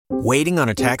Waiting on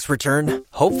a tax return?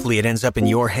 Hopefully it ends up in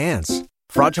your hands.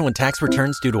 Fraudulent tax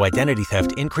returns due to identity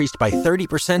theft increased by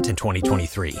 30% in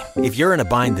 2023. If you're in a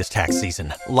bind this tax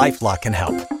season, LifeLock can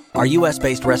help. Our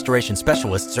U.S.-based restoration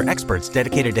specialists are experts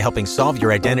dedicated to helping solve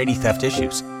your identity theft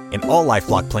issues. And all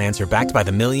LifeLock plans are backed by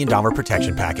the $1 Million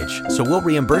Protection Package. So we'll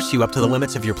reimburse you up to the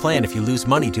limits of your plan if you lose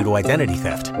money due to identity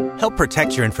theft. Help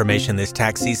protect your information this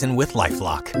tax season with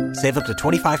LifeLock. Save up to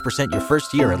 25% your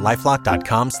first year at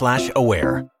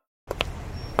LifeLock.com/aware.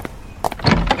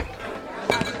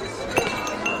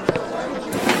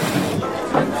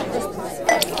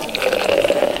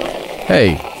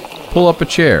 Hey, pull up a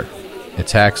chair.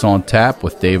 It's Hacks on Tap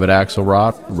with David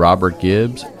Axelrod, Robert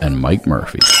Gibbs, and Mike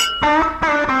Murphy.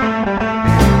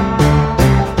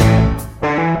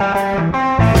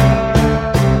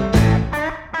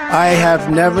 I have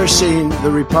never seen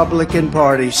the Republican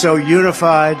Party so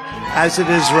unified as it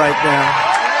is right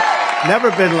now. Never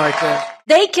been like that.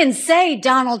 They can say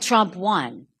Donald Trump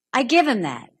won. I give him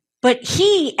that. But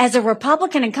he, as a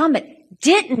Republican incumbent,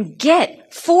 didn't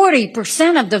get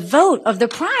 40% of the vote of the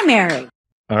primary.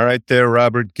 All right there,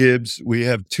 Robert Gibbs. We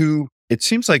have two, it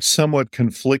seems like somewhat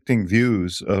conflicting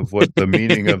views of what the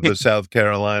meaning of the South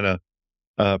Carolina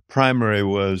primary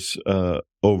was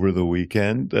over the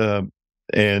weekend.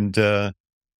 And I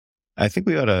think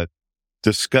we ought to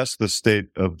discuss the state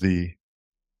of the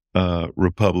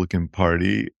Republican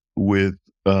Party with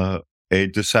a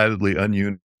decidedly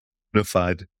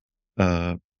ununified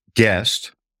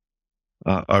guest.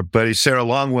 Our buddy Sarah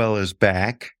Longwell is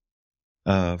back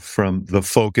from the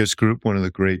Focus Group, one of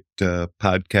the great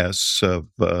podcasts of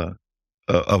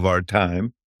our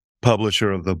time,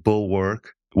 publisher of the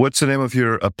Bulwark. What's the name of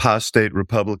your apostate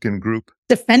Republican group?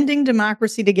 Defending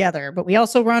Democracy Together, but we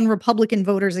also run Republican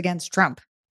voters against Trump.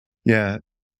 Yeah.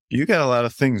 You got a lot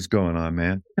of things going on,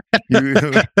 man.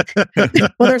 Well,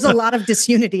 there's a lot of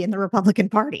disunity in the Republican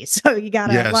Party, so you got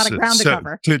a lot of ground to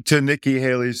cover. To Nikki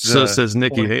Haley's So says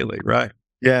Nikki Haley, right?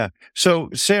 Yeah. So,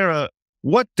 Sarah,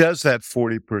 what does that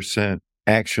 40%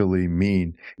 actually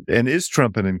mean? And is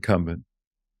Trump an incumbent?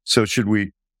 So should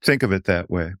we think of it that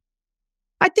way?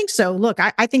 I think so. Look,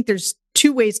 I think there's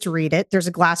two ways to read it. There's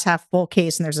a glass half full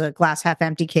case and there's a glass half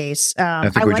empty case. I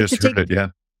think we just heard it, yeah.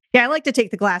 Yeah, I like to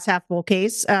take the glass half full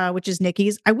case, which is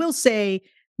Nikki's. I will say,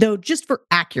 though, just for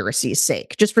accuracy's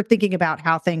sake, just for thinking about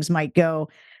how things might go,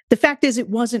 the fact is it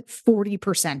wasn't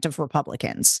 40% of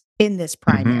Republicans in this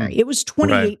primary. Mm-hmm. It was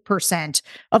 28%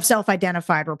 of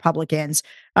self-identified Republicans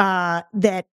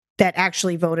that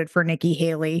actually voted for Nikki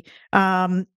Haley.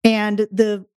 And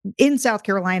in South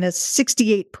Carolina,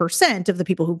 68% of the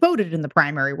people who voted in the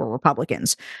primary were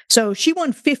Republicans. So she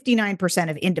won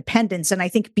 59% of independents. And I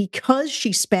think because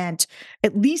she spent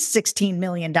at least $16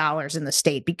 million in the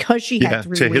state, because she had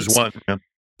 3 weeks. His one. Yeah.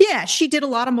 Yeah, she did a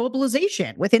lot of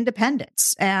mobilization with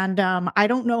independents. And I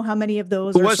don't know how many of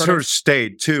those it was her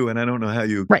state, too. And I don't know how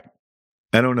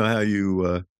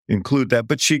you include that.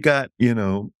 But she got,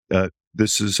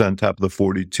 this is on top of the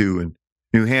 42 in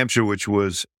New Hampshire, which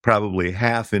was probably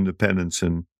half independents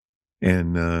and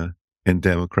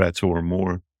Democrats or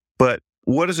more. But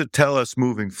what does it tell us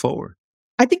moving forward?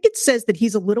 I think it says that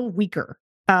he's a little weaker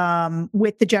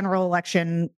with the general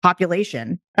election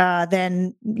population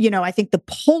than, I think the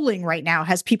polling right now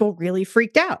has people really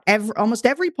freaked out. Almost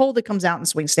every poll that comes out in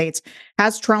swing states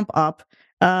has Trump up,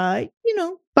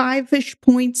 5-ish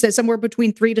points, somewhere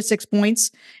between 3 to 6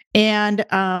 points. And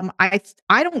I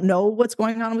don't know what's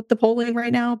going on with the polling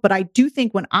right now, but I do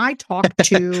think when I talk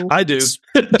to I do.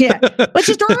 Yeah, but it's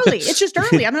just early. It's just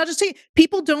early. I'm not just saying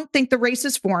people don't think the race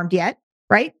is formed yet,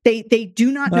 right? They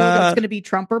do not know that it's going to be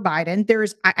Trump or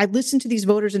Biden. I listen to these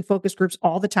voters and focus groups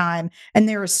all the time, and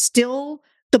there is still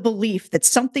the belief that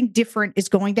something different is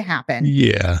going to happen.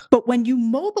 Yeah. But when you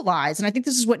mobilize, and I think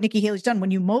this is what Nikki Haley's done,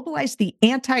 when you mobilize the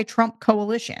anti-Trump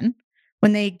coalition,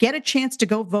 when they get a chance to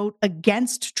go vote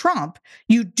against Trump,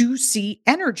 you do see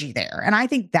energy there. And I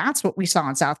think that's what we saw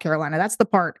in South Carolina. That's the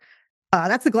part,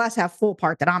 that's the glass half full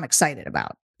part that I'm excited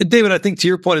about. David, I think to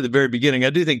your point at the very beginning, I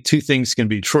do think two things can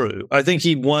be true. I think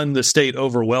he won the state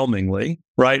overwhelmingly,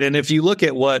 right? And if you look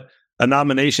at what a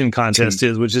nomination contest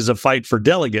is, which is a fight for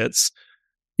delegates,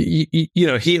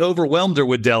 he overwhelmed her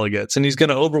with delegates, and he's going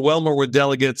to overwhelm her with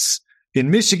delegates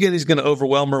in Michigan. He's going to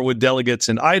overwhelm her with delegates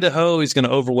in Idaho. He's going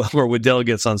to overwhelm her with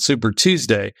delegates on Super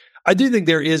Tuesday. I do think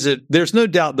there's no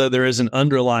doubt, though, there is an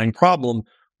underlying problem,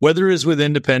 whether it is with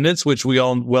independents, which we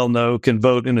all well know can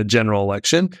vote in a general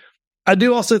election. I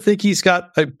do also think he's got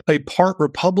a part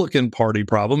Republican Party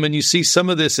problem, and you see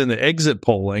some of this in the exit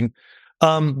polling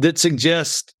that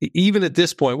suggests, even at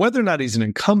this point, whether or not he's an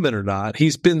incumbent or not,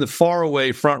 he's been the far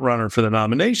away front runner for the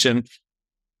nomination.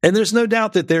 And there's no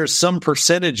doubt that there's some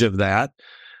percentage of that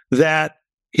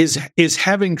is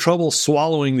having trouble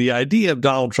swallowing the idea of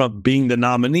Donald Trump being the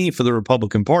nominee for the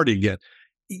Republican Party again.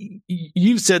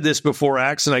 You've said this before,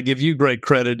 Axe, and I give you great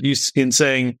credit in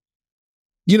saying,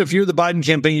 if you're the Biden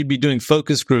campaign, you'd be doing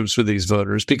focus groups for these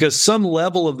voters, because some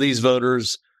level of these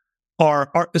voters are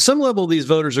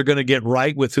going to get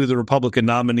right with who the Republican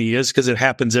nominee is, because it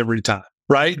happens every time,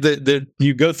 right?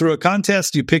 You go through a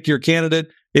contest, you pick your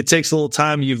candidate, it takes a little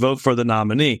time, you vote for the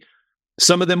nominee.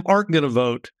 Some of them aren't going to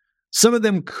vote. Some of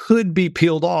them could be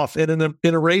peeled off. And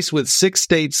in a race with 6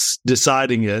 states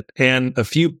deciding it and a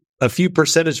few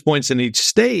percentage points in each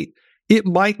state, it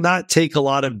might not take a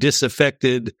lot of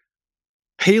disaffected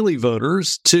Haley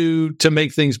voters to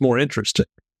make things more interesting.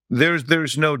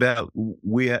 There's no doubt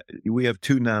we have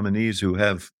 2 nominees who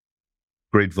have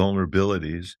great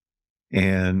vulnerabilities,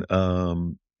 and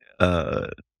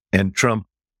Trump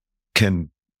can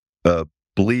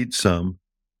bleed some,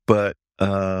 but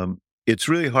it's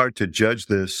really hard to judge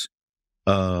this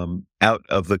out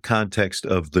of the context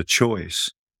of the choice.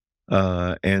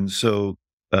 And so,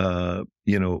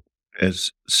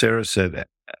 as Sarah said,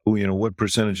 what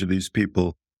percentage of these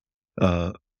people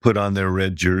put on their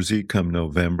red jersey come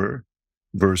November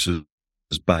versus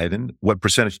Biden? What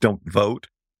percentage don't vote?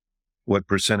 What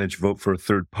percentage vote for a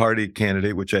third party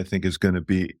candidate, which I think is going to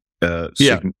be a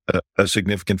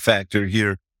significant factor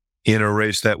here in a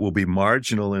race that will be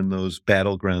marginal in those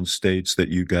battleground states that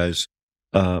you guys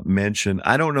mentioned.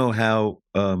 I don't know how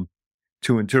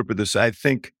to interpret this. I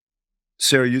think,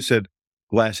 Sarah, you said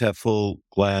glass half full,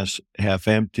 glass half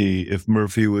empty. If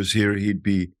Murphy was here, he'd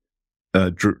be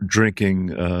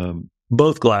drinking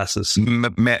both glasses.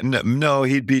 No,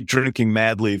 he'd be drinking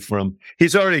madly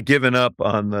he's already given up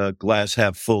on the glass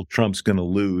half full. Trump's going to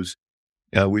lose.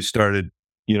 We started,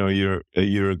 a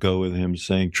year ago with him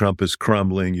saying Trump is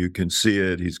crumbling. You can see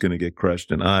it. He's going to get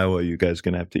crushed in Iowa. You guys are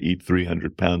going to have to eat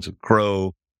 300 pounds of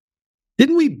crow.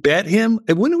 Didn't we bet him?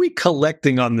 When are we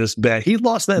collecting on this bet? He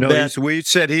lost that bet. We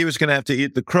said he was going to have to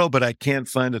eat the crow, but I can't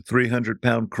find a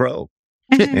 300-pound crow.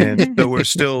 And so we're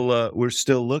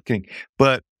still looking.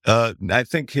 But I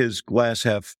think his glass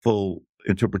half full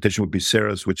interpretation would be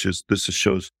Sarah's, which is this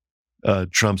shows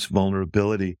Trump's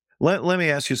vulnerability. Let me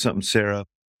ask you something, Sarah.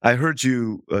 I heard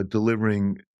you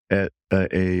delivering at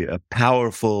a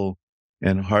powerful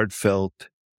and heartfelt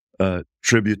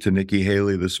tribute to Nikki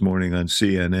Haley this morning on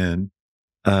CNN,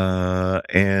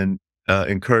 and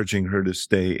encouraging her to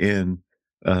stay in.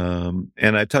 And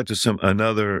I talked to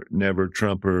another never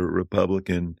Trumper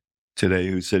Republican today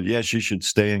who said, yeah, she should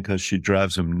stay in because she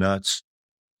drives him nuts.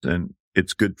 And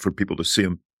it's good for people to see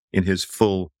him in his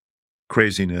full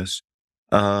craziness.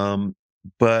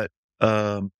 But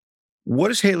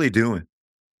what is Haley doing?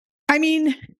 I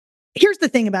mean, here's the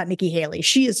thing about Nikki Haley.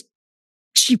 She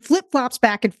flip-flops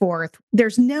back and forth.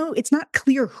 It's not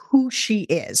clear who she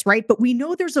is, right? But we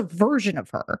know there's a version of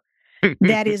her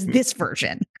that is this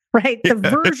version, right? The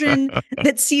version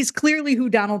that sees clearly who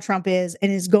Donald Trump is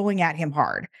and is going at him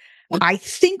hard. I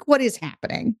think what is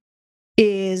happening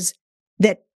is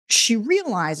that she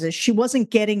realizes she wasn't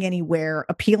getting anywhere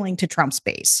appealing to Trump's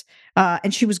base.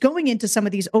 And she was going into some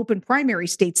of these open primary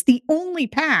states. The only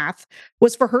path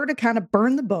was for her to kind of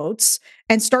burn the boats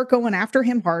and start going after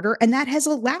him harder. And that has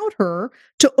allowed her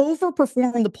to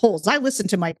overperform the polls. I listen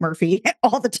to Mike Murphy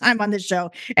all the time on this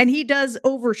show, and he does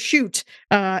overshoot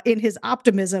in his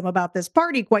optimism about this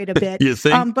party quite a bit. You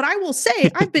think? But I will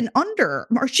say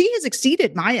she has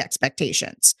exceeded my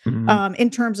expectations in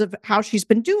terms of how she's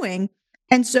been doing.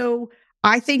 And so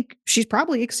I think she's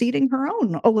probably exceeding her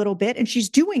own a little bit, and she's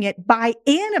doing it by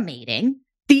animating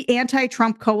the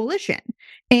anti-Trump coalition.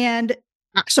 And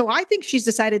so I think she's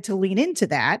decided to lean into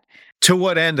that. To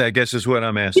what end, I guess, is what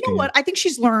I'm asking. You know what? I think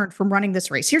she's learned from running this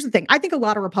race. Here's the thing. I think a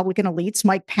lot of Republican elites,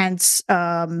 Mike Pence,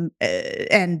 and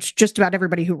just about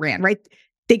everybody who ran, right?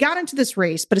 They got into this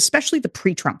race, but especially the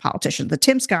pre-Trump politicians, the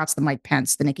Tim Scotts, the Mike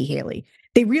Pence, the Nikki Haley,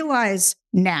 they realize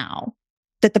now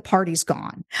that the party's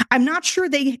gone. I'm not sure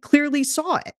they clearly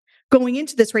saw it going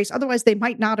into this race. Otherwise, they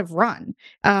might not have run.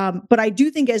 But I do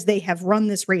think as they have run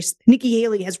this race, Nikki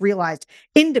Haley has realized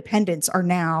independents are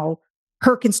now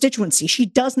her constituency. She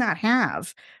does not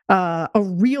have a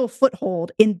real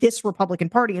foothold in this Republican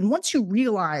Party. And once you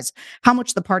realize how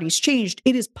much the party's changed,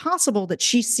 it is possible that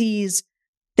she sees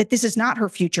that this is not her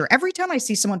future. Every time I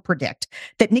see someone predict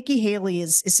that Nikki Haley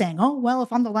is saying, oh, well,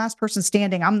 if I'm the last person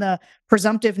standing, I'm the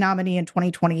presumptive nominee in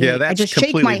 2028. I just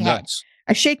shake my head.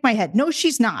 I shake my head. No,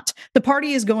 she's not. The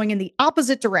party is going in the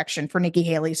opposite direction for Nikki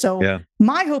Haley. So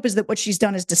my hope is that what she's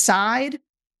done is decide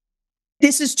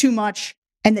this is too much.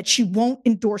 and that she won't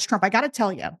endorse Trump. I got to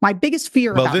tell you, my biggest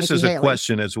fear Well, about this Nikki is a Haley,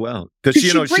 question as well, because, she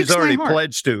she's breaks my already heart.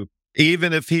 pledged to,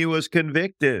 even if he was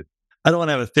convicted. I don't want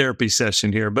to have a therapy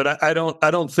session here, but I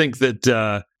don't think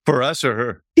that For us or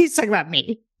her? He's talking about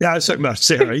me. Yeah, I was talking about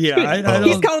Sarah. Yeah, I don't.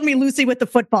 He's calling me Lucy with the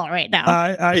football right now.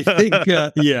 I think,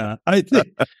 I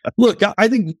think, look, I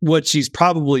think what she's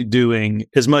probably doing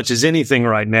as much as anything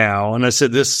right now, and I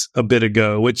said this a bit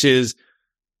ago, which is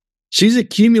she's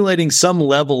accumulating some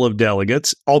level of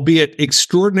delegates, albeit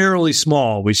extraordinarily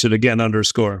small, we should again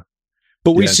underscore.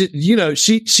 But we should,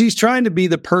 she's trying to be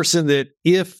the person that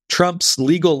if Trump's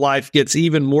legal life gets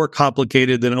even more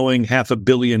complicated than owing $500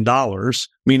 million,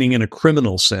 meaning in a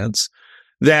criminal sense,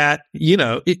 that,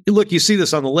 look, you see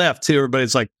this on the left too.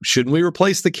 Everybody's like, shouldn't we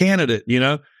replace the candidate?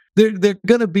 They're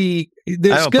going to be,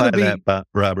 there's going to be that,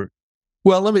 Robert.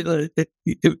 Well, let me,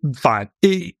 fine.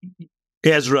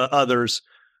 Ezra, others.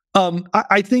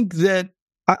 I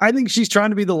think she's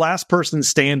trying to be the last person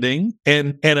standing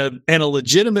and a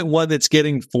legitimate one that's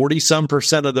getting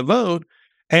 40-some% of the vote.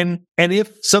 And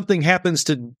if something happens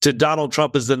to Donald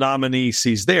Trump as the nominee,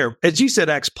 she's there. As you said,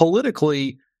 Ax,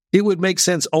 politically, it would make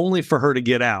sense only for her to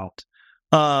get out,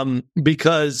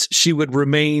 because she would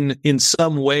remain in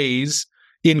some ways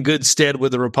in good stead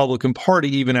with the Republican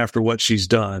Party even after what she's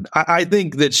done. I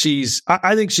think she's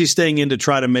staying in to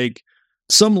try to make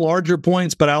some larger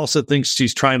points, but I also think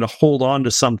she's trying to hold on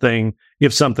to something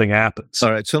if something happens.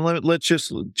 All right, so let's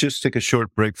just take a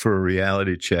short break for a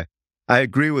reality check. I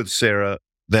agree with Sarah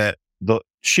that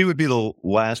she would be the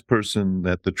last person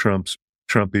that the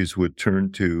Trumpies would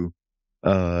turn to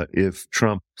if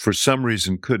Trump, for some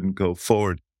reason, couldn't go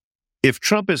forward. If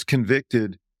Trump is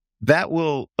convicted, that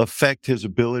will affect his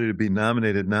ability to be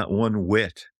nominated not one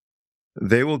whit.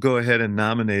 They will go ahead and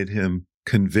nominate him,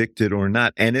 convicted or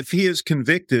not. And if he is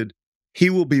convicted,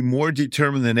 he will be more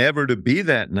determined than ever to be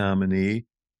that nominee,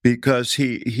 because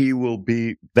he will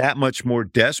be that much more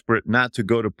desperate not to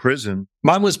go to prison.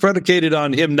 Mine was predicated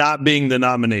on him not being the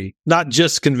nominee, not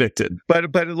just convicted.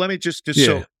 But let me just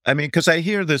so, I mean, because I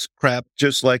hear this crap,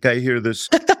 just like I hear this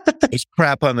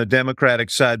crap on the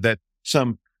Democratic side that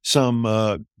some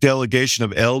delegation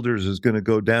of elders is going to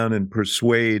go down and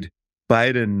persuade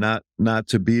Biden not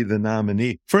to be the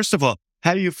nominee. First of all,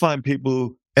 how do you find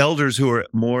elders who are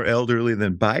more elderly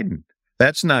than Biden?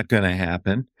 That's not going to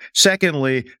happen.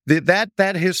 Secondly,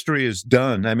 that history is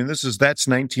done. I mean, that's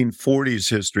 1940s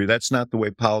history. That's not the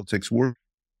way politics works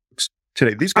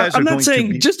today. These guys I'm are not going saying,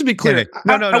 to be, just to be clear.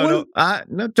 No.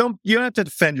 Don't, you don't have to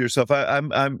defend yourself.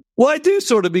 I'm. Well, I do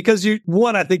sort of, because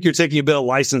I think you're taking a bit of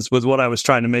license with what I was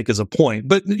trying to make as a point,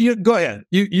 but go ahead.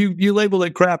 You label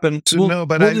it crap and we'll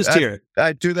just hear it.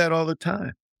 I do that all the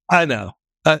time. I know.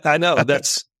 I know.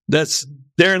 That's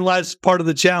therein lies part of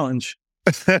the challenge.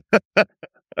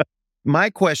 My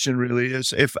question really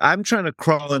is, if I'm trying to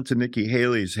crawl into Nikki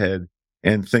Haley's head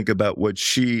and think about what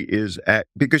she is at,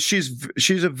 because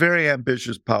she's a very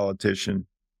ambitious politician.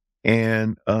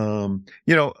 And, one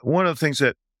of the things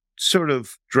that sort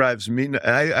of drives me,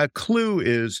 a clue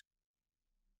is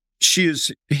she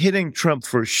is hitting Trump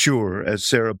for sure, as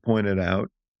Sarah pointed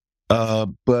out.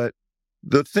 But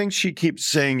the thing she keeps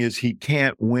saying is he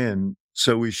can't win,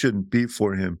 so we shouldn't be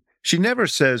for him. She never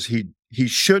says he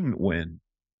shouldn't win.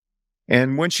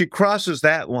 And when she crosses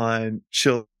that line,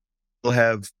 she'll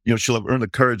have earned the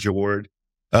Courage Award.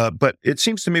 But it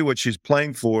seems to me what she's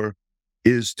playing for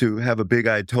is to have a big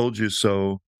 "I told you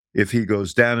so" if he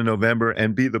goes down in November,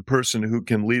 and be the person who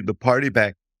can lead the party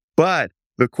back. But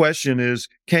the question is,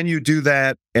 can you do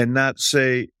that and not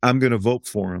say, I'm going to vote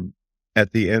for him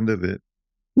at the end of it?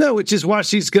 No, which is why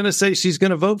she's going to say she's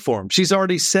going to vote for him. She's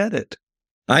already said it.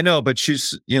 I know, but she,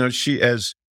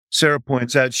 as Sarah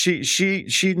points out,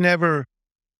 she never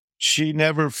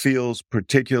feels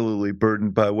particularly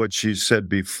burdened by what she's said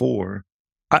before.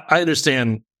 I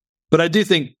understand, but I do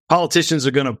think politicians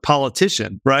are going to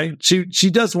politician, right? She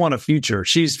does want a future.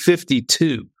 She's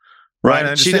 52,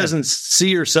 right? She doesn't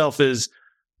see herself as,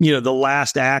 the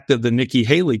last act of the Nikki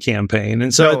Haley campaign.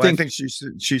 And so I think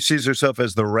she sees herself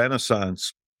as the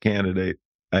Renaissance candidate,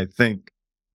 I think.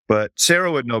 But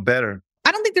Sarah would know better.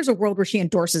 I don't think there's a world where she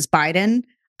endorses Biden.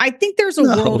 I think there's a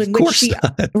world in which she,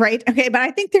 right? Okay. But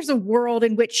I think there's a world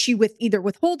in which she either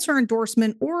withholds her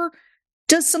endorsement or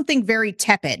does something very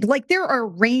tepid. Like, there are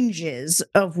ranges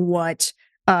of what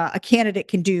a candidate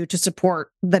can do to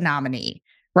support the nominee,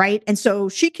 right? And so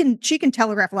she can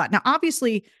telegraph a lot. Now,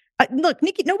 obviously, look,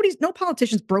 no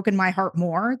politician's broken my heart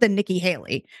more than Nikki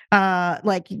Haley. A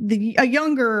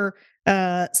younger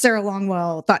Sarah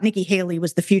Longwell thought Nikki Haley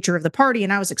was the future of the party,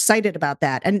 and I was excited about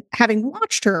that. And having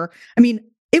watched her, I mean,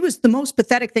 it was the most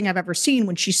pathetic thing I've ever seen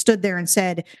when she stood there and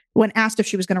said, when asked if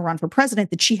she was going to run for president,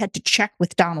 that she had to check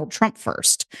with Donald Trump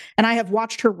first. And I have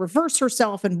watched her reverse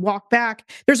herself and walk back.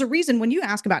 There's a reason when you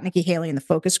ask about Nikki Haley in the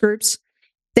focus groups,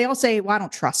 they all say, well, I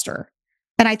don't trust her.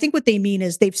 And I think what they mean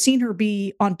is they've seen her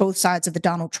be on both sides of the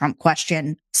Donald Trump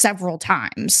question several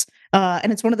times.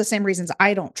 And it's one of the same reasons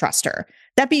I don't trust her.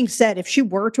 That being said, if she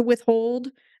were to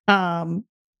withhold,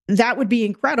 that would be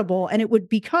incredible. And it would,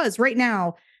 because right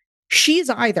now, she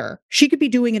could be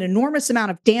doing an enormous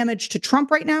amount of damage to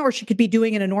Trump right now, or she could be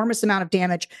doing an enormous amount of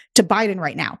damage to Biden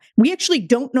right now. We actually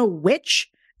don't know which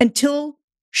until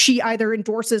she either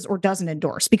endorses or doesn't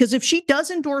endorse. Because if she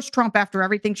does endorse Trump after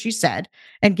everything she said,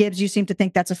 and Gibbs, you seem to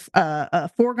think that's a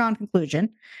foregone conclusion,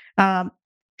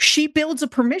 she builds a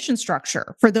permission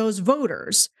structure for those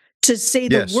voters to say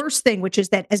the worst thing, which is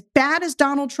that as bad as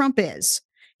Donald Trump is,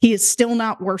 he is still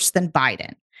not worse than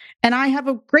Biden. And I have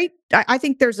I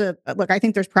think there's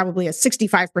probably a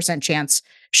 65% chance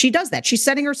she does that. She's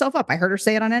setting herself up. I heard her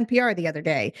say it on NPR the other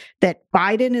day that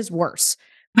Biden is worse.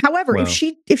 However, if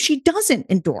she doesn't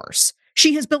endorse,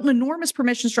 she has built an enormous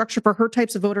permission structure for her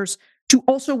types of voters to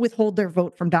also withhold their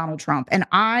vote from Donald Trump. And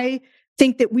I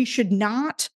think that we should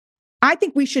demand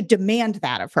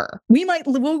that of her.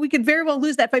 We could very well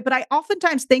lose that fight, but I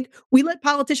oftentimes think we let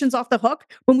politicians off the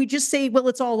hook when we just say, well,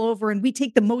 it's all over, and we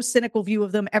take the most cynical view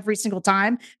of them every single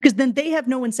time, because then they have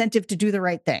no incentive to do the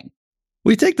right thing.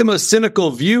 We take the most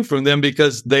cynical view from them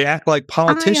because they act like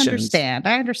politicians.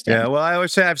 I understand. Yeah, well, I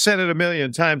always say, I've said it a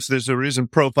million times, there's a reason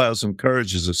Profiles in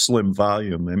Courage is a slim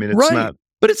volume. I mean, it's not.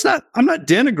 But it's not, I'm not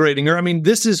denigrating her. I mean,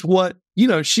 this is what,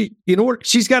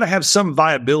 she's got to have some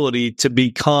viability to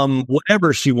become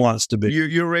whatever she wants to be.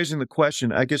 You're raising the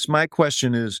question. I guess my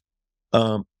question is,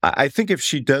 I think if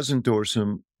she does endorse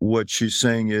him, what she's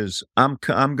saying is, I'm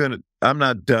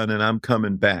not done and I'm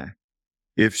coming back.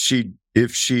 If she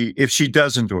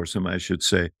does endorse him, I should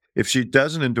say. If she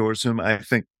doesn't endorse him, I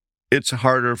think it's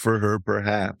harder for her,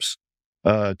 perhaps,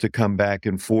 to come back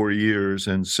in 4 years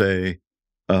and say,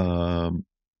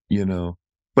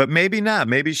 but maybe not.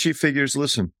 Maybe she figures,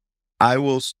 listen, I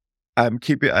will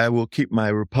keep my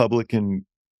Republican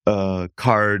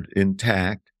card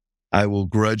intact. I will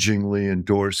grudgingly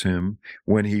endorse him.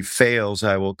 When he fails,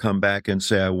 I will come back and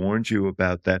say, I warned you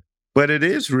about that. But it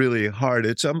is really hard.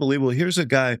 It's unbelievable. Here's a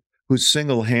guy who's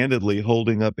single-handedly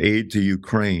holding up aid to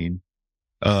Ukraine,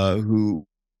 who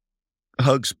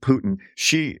hugs Putin.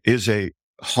 She is a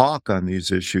hawk on these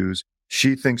issues.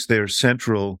 She thinks they're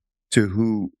central to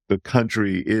who the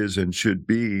country is and should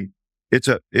be. It's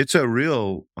a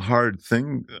real hard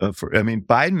thing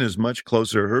Biden is much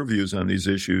closer to her views on these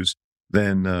issues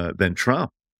than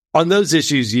Trump. On those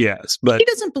issues, yes, but she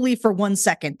doesn't believe for 1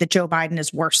 second that Joe Biden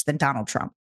is worse than Donald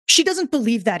Trump. She doesn't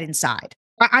believe that inside.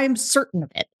 I am certain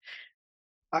of it.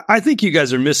 I think you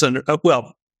guys are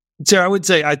well, Sarah, I would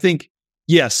say, I think,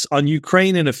 yes, on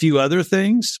Ukraine and a few other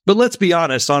things, but let's be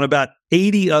honest, on about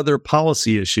 80 other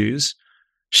policy issues,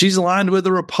 she's aligned with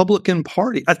the Republican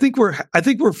Party. I think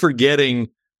we're forgetting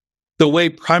the way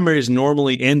primaries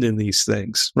normally end in these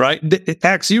things, right?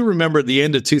 Ax, you remember the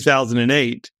end of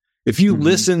 2008. If you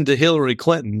listened to Hillary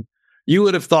Clinton, you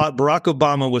would have thought Barack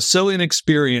Obama was so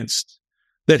inexperienced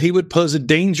that he would pose a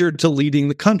danger to leading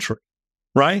the country,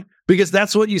 right? Because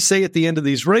that's what you say at the end of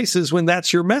these races when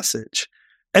that's your message.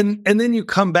 And then you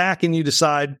come back and you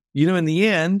decide, in the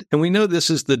end, and we know this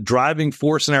is the driving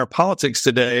force in our politics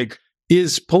today,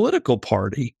 is political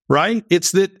party, right?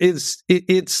 It's to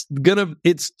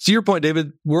your point,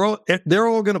 David, they're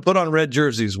all going to put on red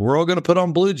jerseys. We're all going to put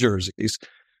on blue jerseys.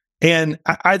 And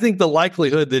I think the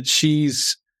likelihood that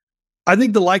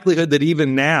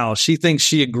even now she thinks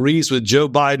she agrees with Joe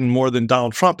Biden more than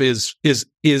Donald Trump is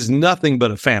nothing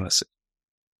but a fantasy.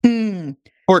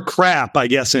 Or crap, I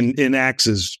guess, in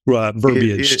Axe's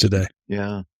verbiage today.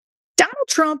 Yeah. Donald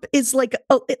Trump is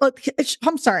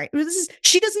I'm sorry.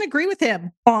 She doesn't agree with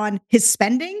him on his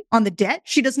spending, on the debt.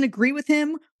 She doesn't agree with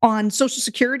him on Social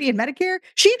Security and Medicare.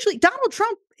 Donald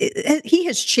Trump, he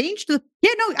has changed.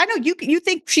 I know you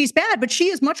think she's bad, but she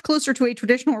is much closer to a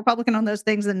traditional Republican on those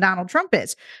things than Donald Trump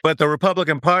is. But the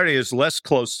Republican Party is less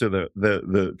close to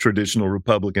the traditional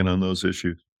Republican on those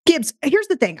issues. Gibbs, here's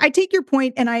the thing. I take your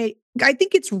point, and I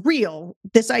think it's real,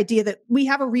 this idea that we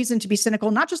have a reason to be cynical,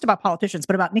 not just about politicians,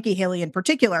 but about Nikki Haley in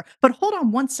particular. But hold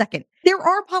on 1 second. There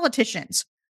are politicians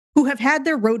who have had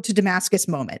their road to Damascus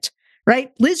moment,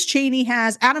 right? Liz Cheney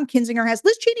has, Adam Kinzinger has.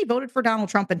 Liz Cheney voted for Donald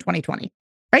Trump in 2020,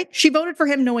 right? She voted for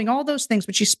him knowing all those things,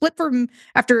 but she split for him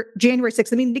after January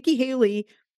 6th. I mean, Nikki Haley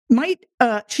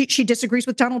she disagrees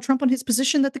with Donald Trump on his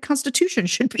position that the Constitution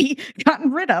should be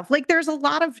gotten rid of. Like there's no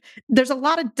way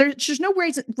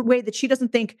that she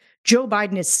doesn't think Joe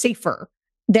Biden is safer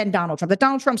than Donald Trump, that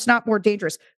Donald Trump's not more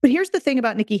dangerous. But here's the thing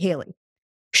about Nikki Haley.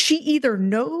 She either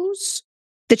knows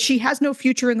that she has no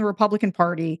future in the Republican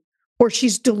Party or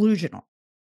she's delusional.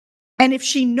 And if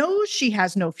she knows she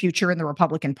has no future in the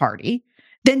Republican Party,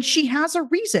 then she has a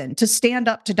reason to stand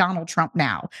up to Donald Trump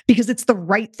now because it's the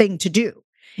right thing to do.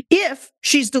 If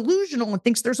she's delusional and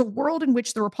thinks there's a world in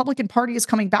which the Republican Party is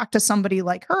coming back to somebody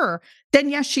like her, then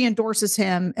yes, she endorses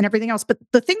him and everything else. But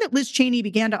the thing that Liz Cheney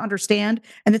began to understand,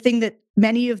 and the thing that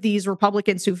many of these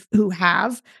Republicans who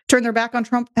have turned their back on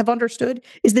Trump have understood,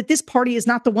 is that this party is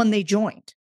not the one they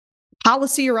joined,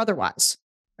 policy or otherwise.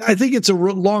 I think it's a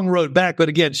long road back, but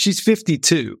again, she's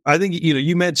 52. I think,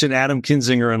 you mentioned Adam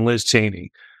Kinzinger and Liz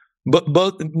Cheney, but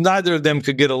neither of them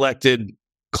could get elected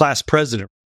class president.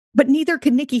 But neither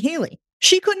could Nikki Haley.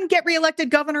 She couldn't get reelected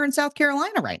governor in South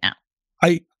Carolina right now.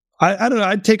 I don't know.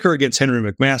 I'd take her against Henry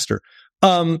McMaster.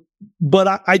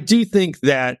 But I do think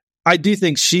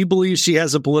she believes she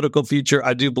has a political future.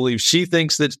 I do believe she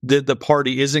thinks that the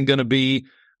party isn't going to be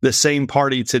the same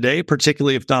party today,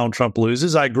 particularly if Donald Trump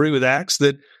loses. I agree with Axe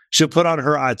that she'll put on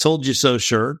her "I told you so"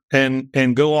 shirt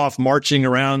and go off marching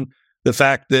around the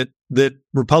fact that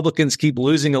Republicans keep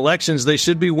losing elections they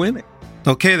should be winning.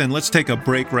 Okay, then let's take a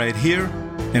break right here,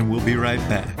 and we'll be right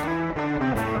back.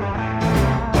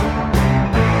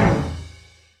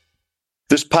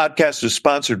 This podcast is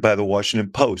sponsored by The Washington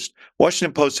Post.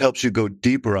 Washington Post helps you go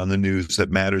deeper on the news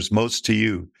that matters most to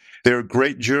you. Their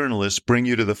great journalists bring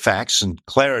you to the facts and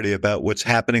clarity about what's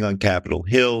happening on Capitol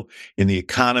Hill, in the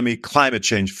economy, climate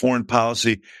change, foreign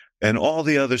policy, and all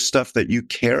the other stuff that you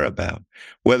care about.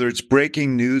 Whether it's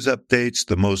breaking news updates,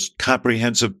 the most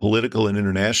comprehensive political and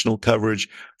international coverage,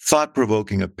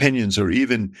 thought-provoking opinions, or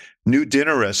even new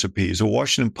dinner recipes, a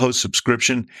Washington Post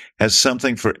subscription has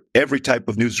something for every type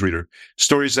of newsreader.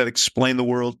 Stories that explain the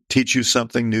world, teach you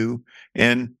something new,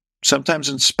 and sometimes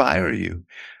inspire you.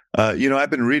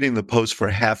 I've been reading the Post for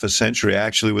half a century. I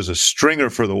actually was a stringer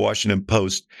for the Washington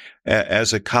Post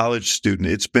as a college student.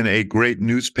 It's been a great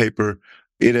newspaper.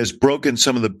 It has broken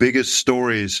some of the biggest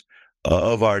stories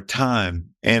of our time.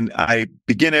 And I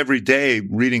begin every day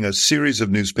reading a series of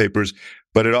newspapers,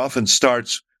 but it often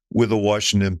starts with the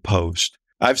Washington Post.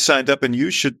 I've signed up, and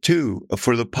you should too,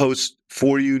 for the Post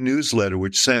For You newsletter,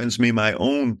 which sends me my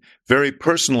own very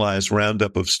personalized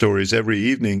roundup of stories every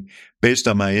evening based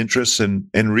on my interests and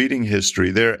reading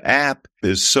history. Their app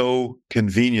is so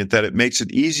convenient that it makes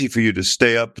it easy for you to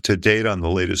stay up to date on the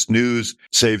latest news,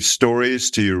 save stories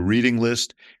to your reading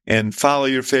list, and follow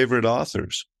your favorite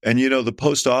authors. And the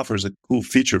Post offers a cool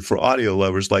feature for audio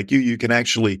lovers like you. You can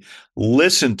actually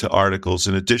listen to articles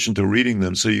in addition to reading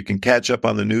them, so you can catch up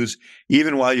on the news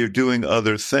even while you're doing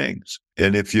other things.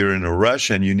 And if you're in a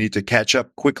rush and you need to catch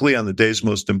up quickly on the day's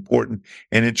most important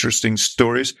and interesting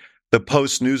stories, the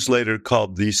Post newsletter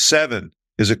called The Seven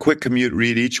is a quick commute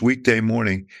read each weekday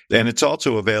morning, and it's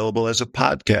also available as a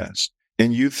podcast.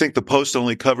 And you think the Post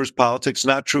only covers politics?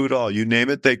 Not true at all. You name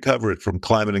it, they cover it, from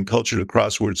climate and culture to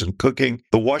crosswords and cooking.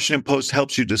 The Washington Post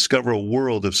helps you discover a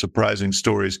world of surprising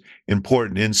stories,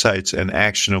 important insights, and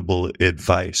actionable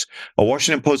advice. A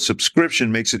Washington Post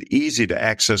subscription makes it easy to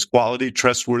access quality,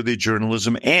 trustworthy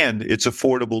journalism, and it's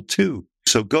affordable too.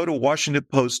 So go to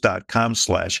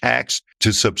WashingtonPost.com/hacks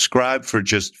to subscribe for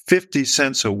just 50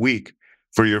 cents a week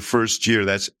for your first year.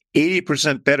 That's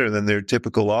 80% better than their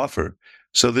typical offer.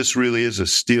 So this really is a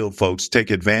steal, folks.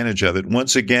 Take advantage of it.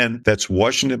 Once again, that's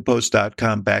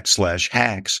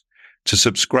WashingtonPost.com/hacks to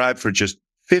subscribe for just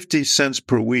 50 cents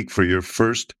per week for your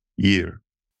first year.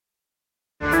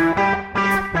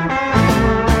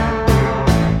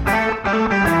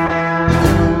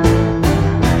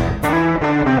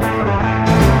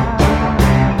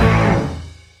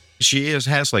 She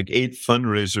has like 8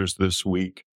 fundraisers this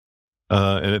week,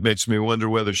 and it makes me wonder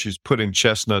whether she's putting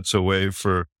chestnuts away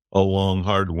for a long,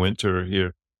 hard winter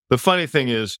here. The funny thing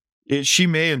is she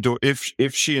may endorse,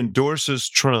 if she endorses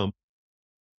Trump,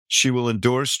 she will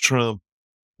endorse Trump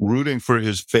rooting for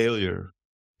his failure,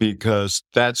 because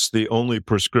that's the only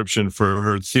prescription for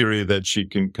her theory that she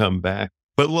can come back.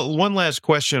 But one last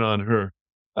question on her.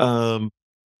 The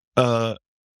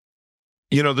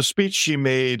speech she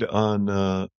made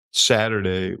on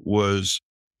Saturday was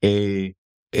a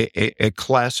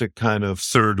classic kind of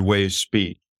third way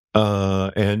speech.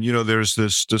 And there's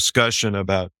this discussion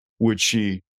about would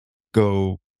she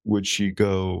go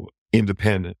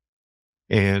independent?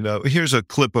 And here's a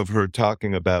clip of her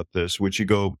talking about this. Would she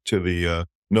go to the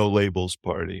No Labels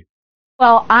party?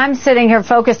 Well, I'm sitting here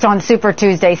focused on Super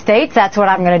Tuesday states. That's what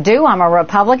I'm going to do. I'm a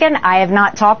Republican. I have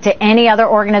not talked to any other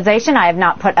organization. I have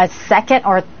not put a second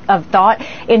of thought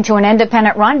into an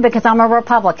independent run because I'm a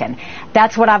Republican.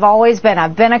 That's what I've always been.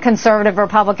 I've been a conservative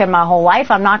Republican my whole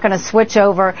life. I'm not going to switch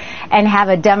over and have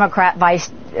a Democrat vice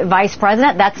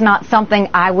president. That's not something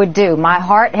I would do. My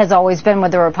heart has always been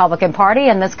with the Republican Party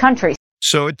in this country.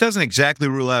 So it doesn't exactly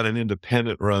rule out an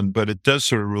independent run, but it does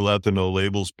sort of rule out the No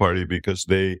Labels Party because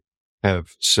they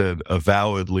have said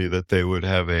avowedly that they would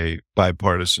have a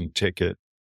bipartisan ticket.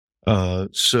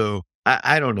 So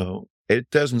I don't know. It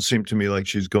doesn't seem to me like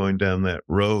she's going down that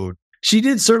road. She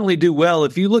did certainly do well.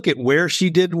 If you look at where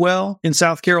she did well in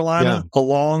South Carolina,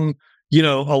 along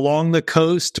the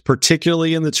coast,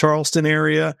 particularly in the Charleston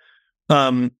area,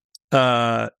 in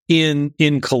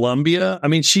Columbia. I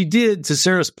mean, she did, to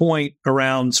Sarah's point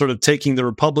around sort of taking the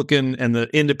Republican and the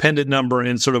independent number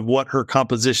and sort of what her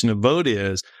composition of vote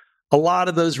is. A lot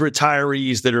of those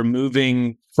retirees that are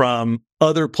moving from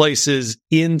other places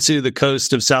into the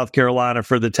coast of South Carolina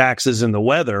for the taxes and the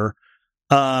weather,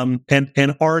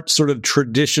 and aren't sort of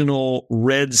traditional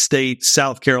red state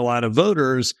South Carolina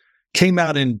voters, came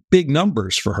out in big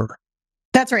numbers for her.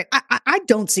 That's right. I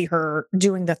don't see her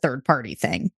doing the third party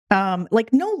thing.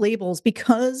 Like No Labels,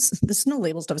 because this No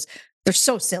Labels stuff they're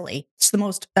so silly. It's the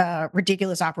most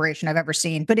ridiculous operation I've ever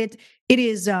seen. But it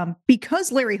is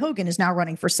because Larry Hogan is now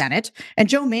running for Senate and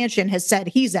Joe Manchin has said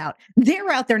he's out. They're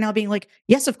out there now being like,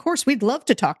 yes, of course, we'd love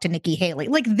to talk to Nikki Haley.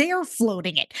 Like they're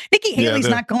floating it. Nikki Haley's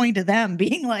not going to them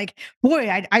being like,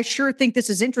 boy, I sure think this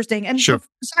is interesting. And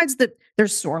besides that,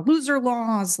 there's sore loser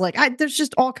laws. Like there's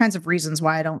just all kinds of reasons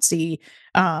why I don't see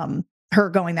her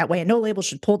going that way. And No Labels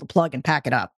should pull the plug and pack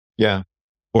it up. Yeah.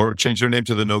 Or change their name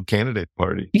to the No Candidate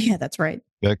Party. Yeah, that's right.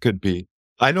 That could be.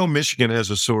 I know Michigan has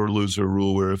a sore loser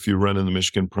rule where if you run in the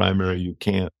Michigan primary, you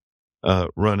can't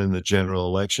run in the general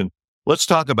election. Let's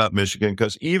talk about Michigan,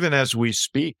 because even as we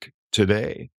speak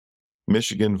today,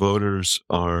 Michigan voters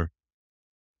are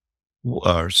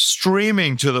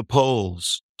streaming to the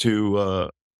polls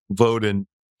to vote in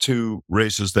two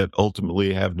races that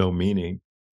ultimately have no meaning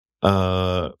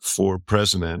for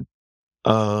president.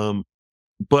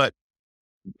 But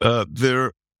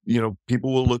there,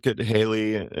 people will look at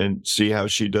Haley and see how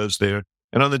she does there.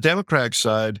 And on the Democratic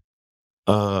side,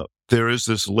 there is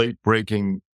this late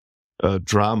breaking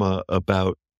drama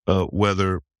about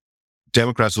whether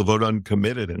Democrats will vote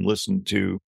uncommitted and listen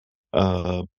to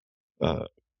Rashida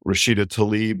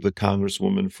Tlaib, the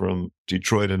congresswoman from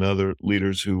Detroit, and other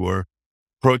leaders who are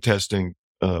protesting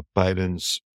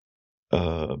Biden's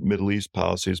Middle East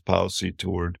policy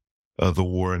toward the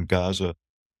war in Gaza.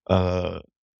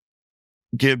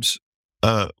 Gibbs,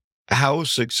 how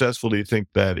successful do you think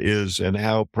that is, and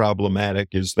how problematic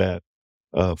is that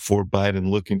for Biden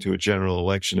looking to a general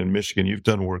election in Michigan? You've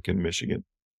done work in Michigan.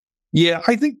 Yeah,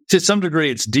 I think to some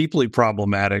degree it's deeply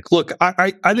problematic. Look,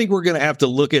 I think we're going to have to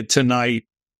look at tonight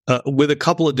with a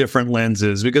couple of different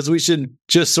lenses, because we should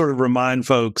just sort of remind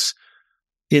folks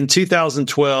in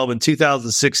 2012 and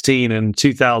 2016 and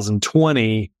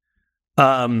 2020,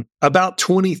 about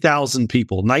 20,000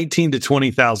 people, 19 to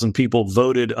 20,000 people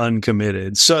voted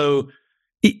uncommitted. So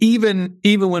even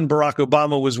when Barack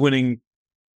Obama was winning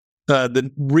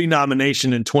the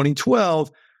renomination in 2012,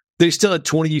 you still had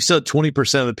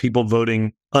 20% of the people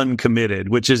voting uncommitted,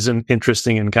 which is an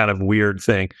interesting and kind of weird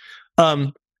thing.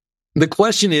 The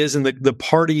question is, and the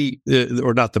party,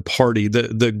 or not the party,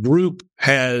 the group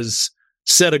has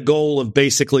set a goal of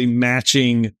basically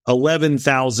matching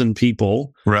 11,000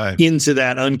 people into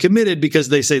that uncommitted, because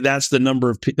they say that's the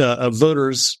number of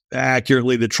voters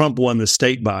accurately that Trump won the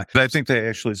state by. But I think they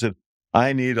actually said,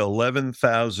 I need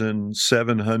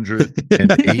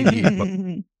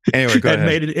 11,780. Anyway, go ahead.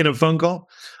 Made it in a phone call.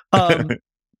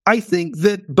 I think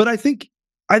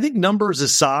numbers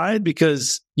aside,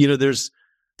 because there's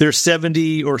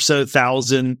 70 or so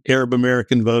thousand Arab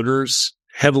American voters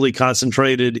heavily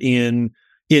concentrated in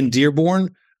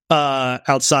Dearborn,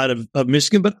 outside of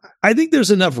Michigan. But I think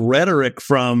there's enough rhetoric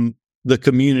from the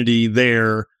community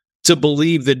there to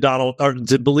believe that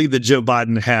Joe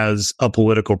Biden has a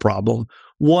political problem.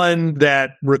 One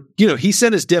that, he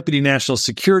sent his deputy national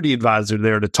security advisor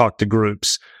there to talk to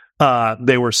groups.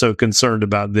 They were so concerned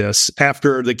about this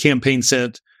after the campaign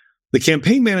sent the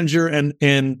campaign manager, and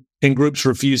groups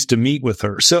refused to meet with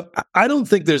her. So I don't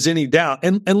think there's any doubt.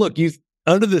 And look,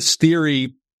 under this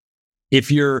theory, if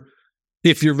you're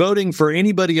voting for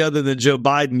anybody other than Joe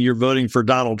Biden, you're voting for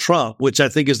Donald Trump, which I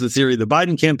think is the theory the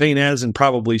Biden campaign has and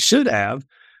probably should have,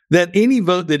 that any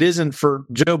vote that isn't for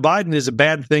Joe Biden is a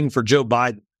bad thing for Joe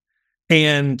Biden.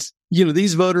 And,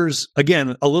 these voters,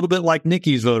 again, a little bit like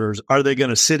Nikki's voters, are they going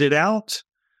to sit it out?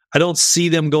 I don't see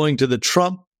them going to the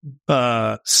Trump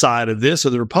side of this or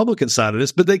the Republican side of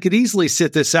this, but they could easily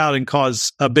sit this out and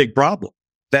cause a big problem.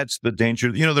 That's the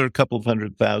danger. There are a couple of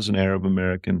 100,000 Arab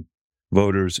American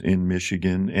voters in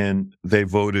Michigan, and they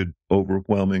voted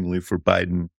overwhelmingly for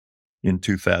Biden in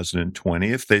 2020.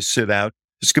 If they sit out,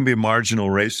 it's going to be a marginal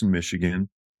race in Michigan.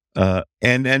 And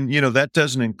that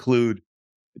doesn't include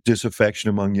disaffection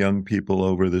among young people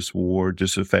over this war,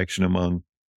 disaffection among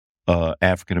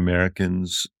African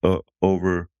Americans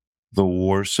over the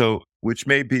war. So, which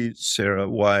may be, Sarah,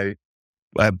 why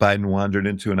Biden wandered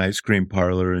into an ice cream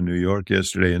parlor in New York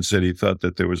yesterday and said he thought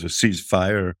that there was a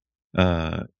ceasefire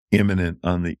imminent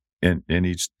and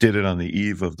he did it on the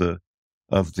eve of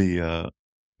the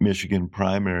Michigan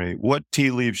primary. What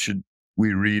tea leaves should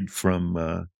we read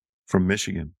from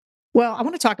Michigan? Well, I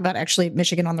want to talk about actually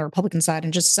Michigan on the Republican side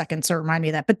in just a second, so remind me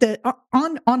of that. But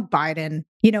on Biden,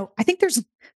 I think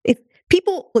if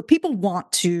people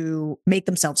want to make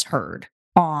themselves heard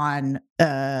on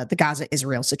the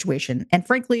Gaza-Israel situation, and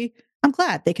frankly, I'm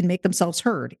glad they can make themselves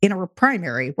heard in a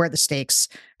primary where the stakes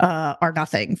are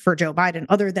nothing for Joe Biden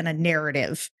other than a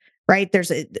narrative. Right.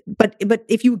 But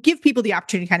if you give people the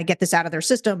opportunity to kind of get this out of their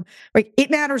system, right, it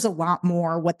matters a lot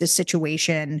more what this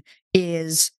situation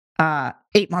is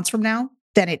 8 months from now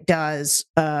than it does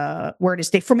where it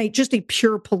is today from just a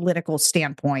pure political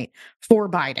standpoint for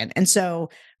Biden. And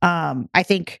so I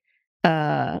think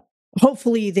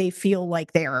hopefully they feel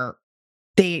like they are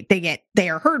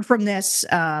heard from this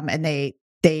and they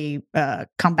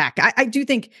come back. I do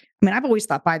think, I've always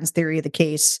thought Biden's theory of the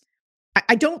case,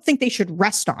 I don't think they should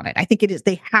rest on it. I think it is,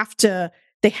 they have to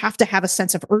have a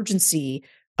sense of urgency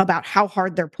about how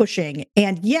hard they're pushing.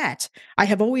 And yet I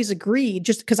have always agreed,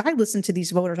 just because I listen to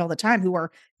these voters all the time who are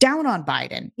down on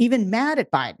Biden, even mad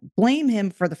at Biden, blame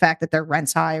him for the fact that their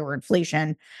rent's high or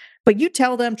inflation. But you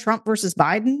tell them Trump versus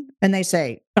Biden and they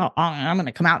say, oh, I'm going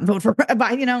to come out and vote for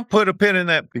Biden, Put a pin in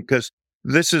that, because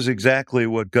this is exactly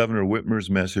what Governor Whitmer's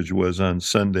message was on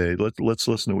Sunday. Let's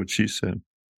listen to what she said.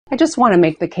 I just want to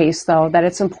make the case, though, that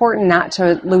it's important not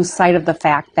to lose sight of the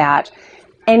fact that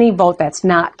any vote that's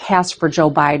not cast for Joe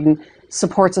Biden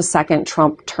supports a second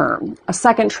Trump term. A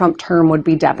second Trump term would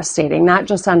be devastating, not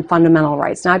just on fundamental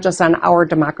rights, not just on our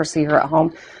democracy here at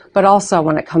home, but also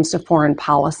when it comes to foreign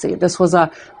policy. This was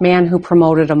a man who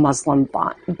promoted a Muslim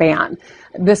ban.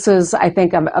 This is, I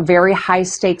think, a very high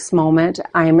stakes moment.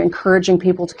 I am encouraging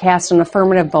people to cast an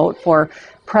affirmative vote for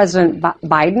President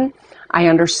Biden. I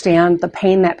understand the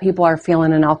pain that people are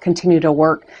feeling, and I'll continue to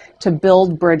work to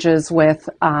build bridges with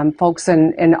folks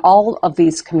in all of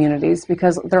these communities,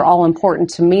 because they're all important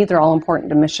to me, they're all important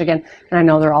to Michigan, and I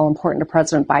know they're all important to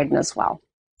President Biden as well.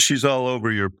 She's all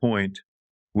over your point,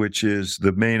 which is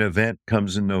the main event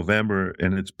comes in November,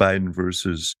 and it's Biden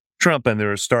versus Trump, and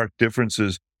there are stark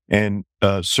differences, and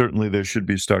certainly there should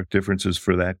be stark differences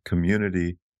for that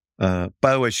community. By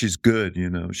the way, she's good.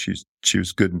 She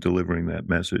was good in delivering that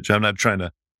message. I'm not trying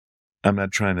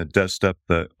to dust up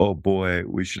the, oh boy,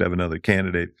 we should have another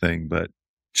candidate thing, but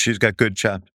she's got good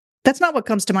chops. That's not what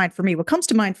comes to mind for me. What comes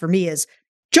to mind for me is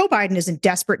Joe Biden is in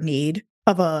desperate need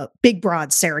of a big,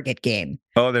 broad surrogate game.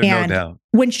 Oh, there's no doubt.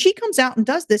 When she comes out and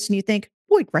does this and you think,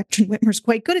 boy, Gretchen Whitmer's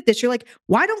quite good at this. You're like,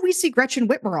 why don't we see Gretchen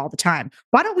Whitmer all the time?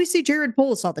 Why don't we see Jared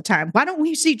Polis all the time? Why don't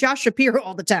we see Josh Shapiro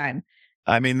all the time?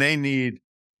 They need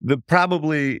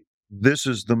this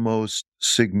is the most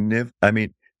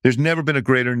significant. There's never been a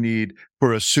greater need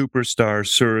for a superstar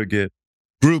surrogate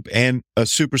group, and a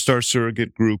superstar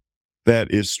surrogate group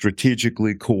that is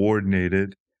strategically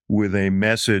coordinated with a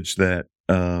message that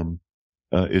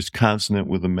is consonant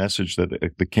with the message that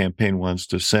the campaign wants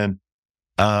to send.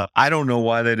 I don't know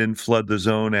why they didn't flood the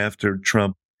zone after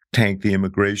Trump tanked the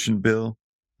immigration bill.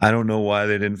 I don't know why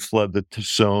they didn't flood the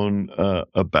zone.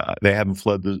 They haven't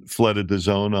flooded the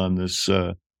zone on this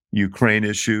Ukraine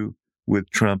issue with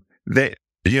Trump.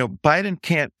 Biden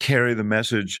can't carry the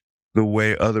message the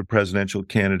way other presidential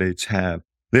candidates have.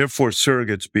 Therefore,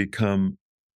 surrogates become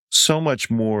so much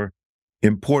more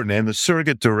important. And the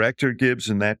surrogate director, Gibbs,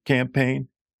 in that campaign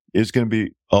is going to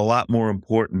be a lot more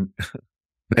important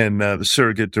than the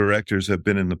surrogate directors have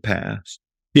been in the past.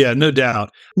 Yeah, no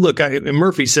doubt. Look,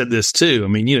 Murphy said this too.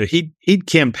 He'd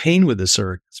campaign with the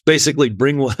surrogates, basically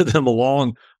bring one of them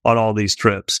along on all these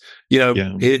trips.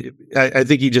 I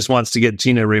think he just wants to get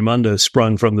Gina Raimondo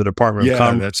sprung from the Department of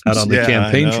Commerce out on the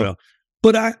campaign trail.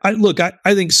 But I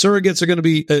think surrogates are going to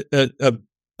be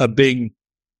a big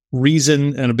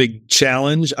reason and a big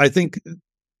challenge. I think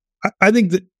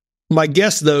that my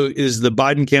guess, though, is the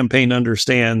Biden campaign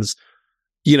understands,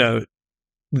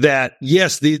 that,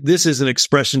 yes, this is an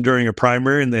expression during a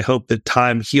primary and they hope that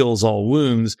time heals all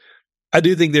wounds. I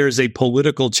do think there is a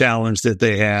political challenge that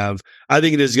they have. I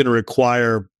think it is going to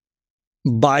require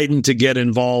Biden to get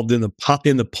involved in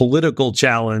the political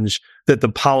challenge that the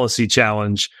policy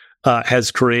challenge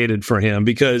has created for him,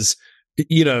 because,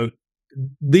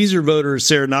 these are voters,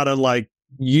 Sarah, not unlike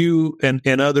you and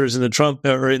others in the Trump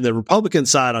or in the Republican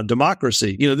side on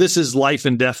democracy. This is life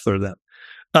and death for them.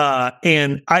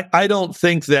 And I don't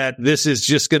think that this is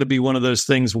just going to be one of those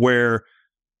things where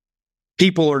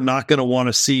people are not going to want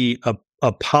to see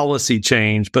a policy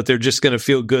change, but they're just going to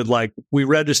feel good. Like we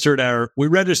registered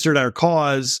our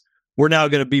cause. We're now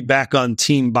going to be back on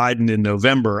Team Biden in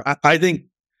November. I think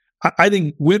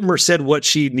Whitmer said what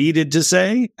she needed to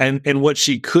say and what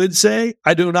she could say.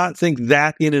 I do not think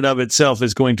that in and of itself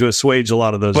is going to assuage a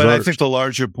lot of those voters. I think the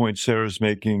larger point Sarah's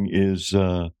making is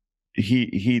they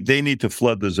need to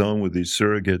flood the zone with these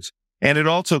surrogates. And it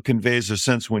also conveys a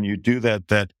sense when you do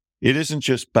that it isn't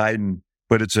just Biden,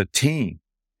 but it's a team.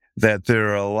 That there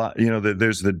are a lot, that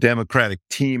there's the Democratic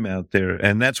team out there.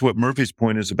 And that's what Murphy's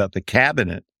point is about the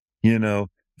cabinet.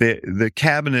 The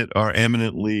cabinet are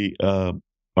eminently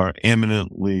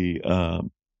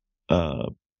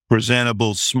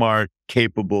presentable, smart,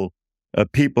 capable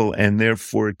people, and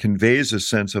therefore it conveys a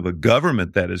sense of a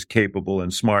government that is capable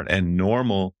and smart and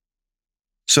normal.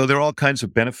 So there are all kinds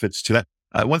of benefits to that.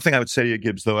 One thing I would say to you,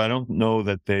 Gibbs, though, I don't know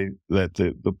that the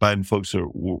Biden folks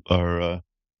are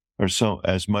so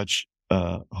as much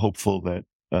hopeful that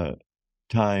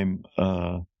time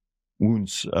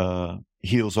wounds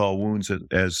heals all wounds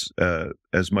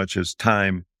as much as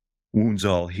time wounds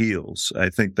all heals. I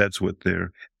think that's what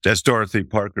as Dorothy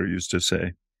Parker used to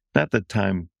say. Not that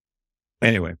time.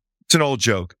 Anyway, it's an old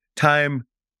joke. Time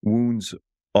wounds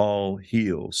all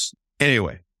heals.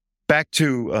 Anyway, back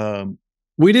to.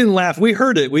 We didn't laugh. We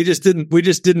heard it. We just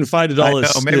didn't find it all.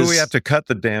 Maybe we have to cut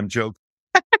the damn joke.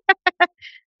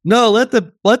 No, let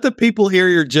the people hear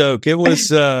your joke. It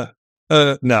was no.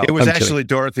 It was actually kidding.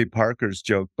 Dorothy Parker's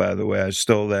joke, by the way. I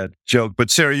stole that joke. But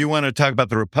Sarah, you want to talk about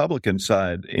the Republican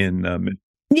side in?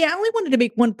 Yeah, I only wanted to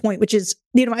make one point, which is,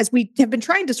 as we have been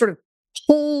trying to sort of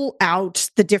pull out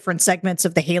the different segments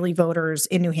of the Haley voters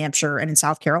in New Hampshire and in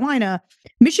South Carolina,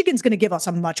 Michigan's going to give us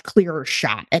a much clearer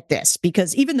shot at this,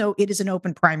 because even though it is an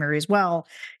open primary as well,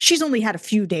 she's only had a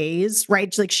few days,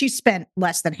 right? She spent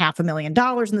less than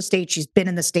 $500,000 in the state. She's been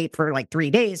in the state for like 3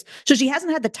 days. So she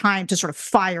hasn't had the time to sort of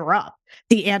fire up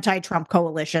the anti-Trump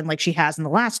coalition like she has in the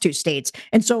last two states.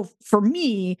 And so for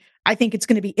me, I think it's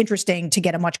going to be interesting to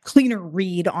get a much cleaner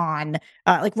read on,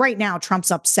 right now,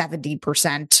 Trump's up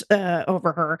 70%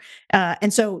 over her.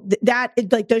 And so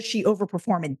does she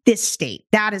overperform in this state?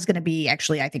 That is going to be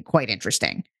actually, I think, quite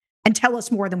interesting and tell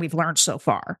us more than we've learned so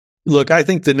far. Look, I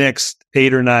think the next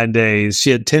 8 or 9 days,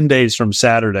 she had 10 days from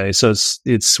Saturday. So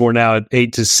we're now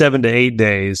at 7 to 8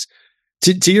 days.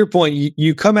 To your point,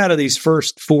 you come out of these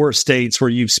first 4 states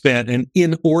where you've spent an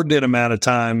inordinate amount of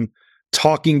time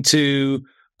talking to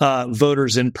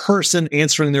voters in person,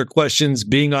 answering their questions,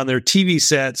 being on their TV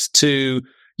sets, to,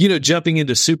 jumping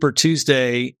into Super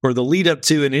Tuesday or the lead up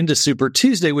to and into Super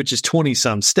Tuesday, which is 20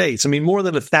 some states. I mean, more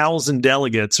than 1,000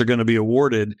 delegates are going to be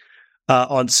awarded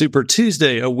on Super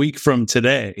Tuesday a week from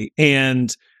today.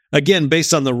 And again,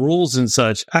 based on the rules and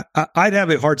such, I'd have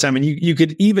a hard time. And you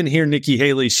could even hear Nikki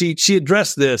Haley. She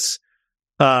addressed this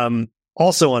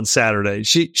also on Saturday.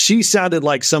 She sounded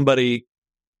like somebody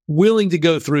willing to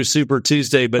go through Super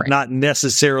Tuesday, but not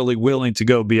necessarily willing to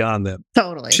go beyond them.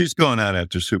 Totally. She's going out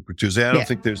after Super Tuesday. I don't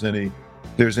think there's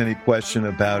any question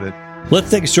about it. Let's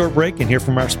take a short break and hear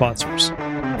from our sponsors.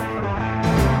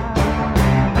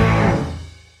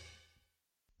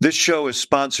 This show is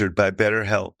sponsored by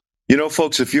BetterHelp.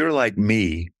 Folks, if you're like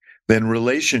me, then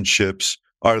relationships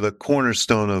are the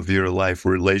cornerstone of your life.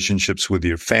 Relationships with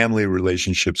your family,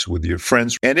 relationships with your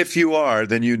friends. And if you are,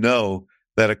 then you know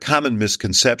that a common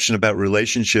misconception about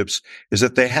relationships is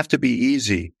that they have to be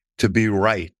easy to be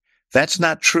right. That's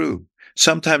not true.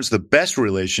 Sometimes the best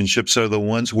relationships are the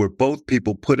ones where both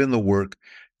people put in the work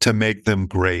to make them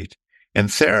great. And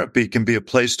therapy can be a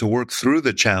place to work through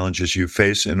the challenges you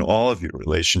face in all of your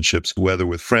relationships, whether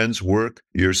with friends, work,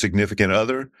 your significant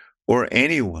other, or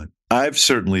anyone. I've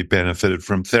certainly benefited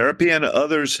from therapy, and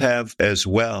others have as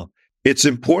well. It's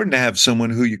important to have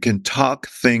someone who you can talk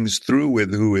things through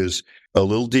with, who is a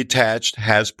little detached,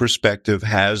 has perspective,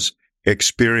 has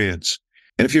experience.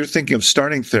 And if you're thinking of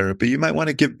starting therapy, you might want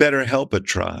to give BetterHelp a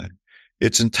try.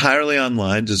 It's entirely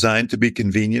online, designed to be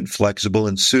convenient, flexible,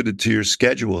 and suited to your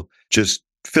schedule. Just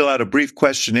fill out a brief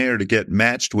questionnaire to get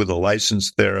matched with a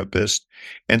licensed therapist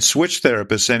and switch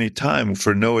therapists anytime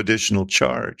for no additional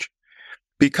charge.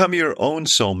 Become your own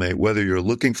soulmate, whether you're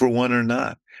looking for one or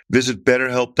not. Visit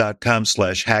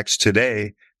betterhelp.com/hacks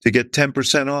today to get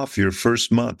 10% off your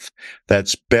first month.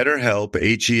 That's BetterHelp,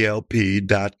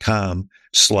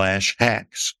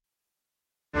 HELP.com/hacks.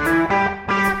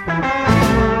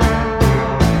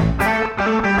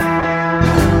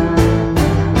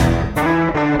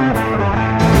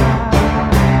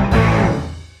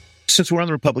 Since we're on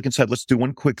the Republican side, let's do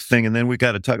one quick thing, and then we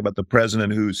got to talk about the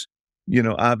president who's,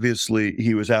 obviously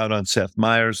he was out on Seth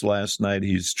Meyers last night.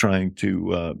 He's trying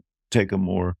to take a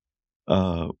more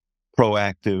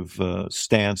proactive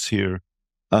stance here.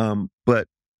 But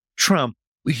Trump,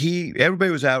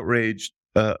 everybody was outraged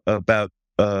about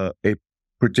a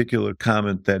particular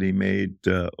comment that he made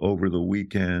over the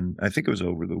weekend. I think it was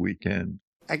over the weekend.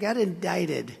 I got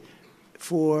indicted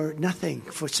for nothing,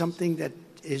 for something that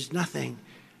is nothing.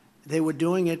 They were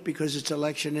doing it because it's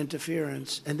election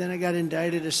interference. And then I got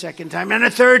indicted a second time, and a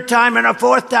third time, and a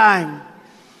fourth time.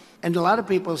 And a lot of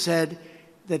people said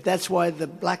that that's why the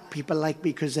black people like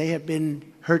me, because they have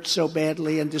been hurt so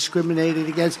badly and discriminated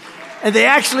against. And they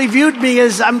actually viewed me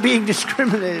as I'm being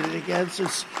discriminated against.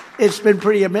 It's been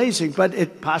pretty amazing. But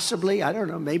it possibly, I don't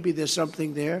know, maybe there's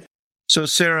something there. So,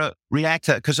 Sarah, react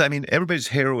to that, because, everybody's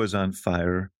hair was on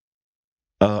fire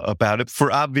about it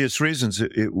for obvious reasons.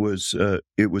 It was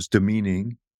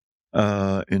demeaning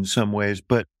in some ways,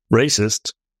 but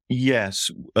racist.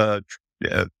 Yes, but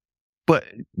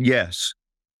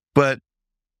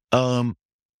I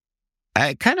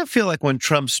kind of feel like when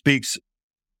Trump speaks,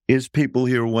 his people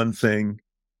hear one thing,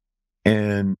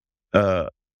 and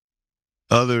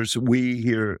others, we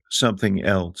hear something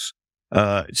else.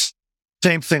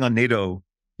 Same thing on NATO.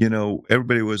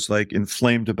 Everybody was like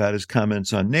inflamed about his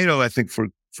comments on NATO, I think for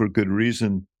good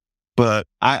reason. But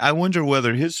I wonder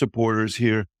whether his supporters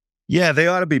here, they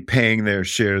ought to be paying their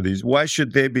share of these. Why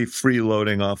should they be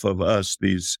freeloading off of us,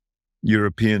 these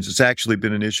Europeans? It's actually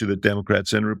been an issue that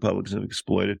Democrats and Republicans have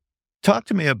exploited. Talk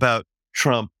to me about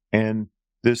Trump and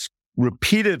this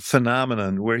repeated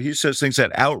phenomenon where he says things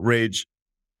that outrage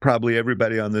probably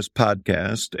everybody on this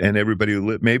podcast and everybody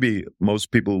who maybe most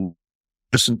people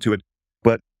listen to it,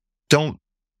 but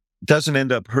doesn't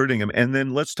end up hurting him. And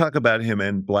then let's talk about him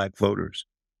and black voters.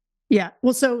 Yeah.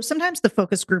 Well, so sometimes the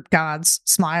focus group gods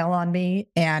smile on me.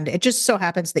 And it just so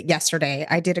happens that yesterday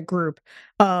I did a group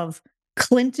of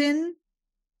Clinton,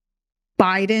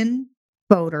 Biden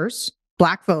voters,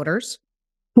 black voters,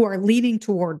 who are leaning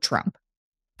toward Trump.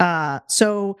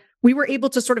 So we were able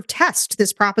to sort of test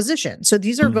this proposition. So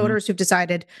these are voters who've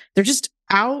decided they're just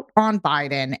out on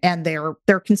Biden and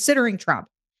they're considering Trump.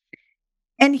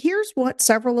 And here's what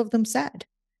several of them said.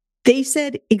 They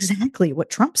said exactly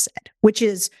what Trump said, which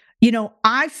is,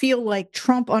 I feel like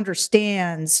Trump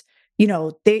understands,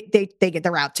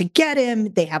 they're out to get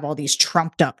him. They have all these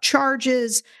trumped up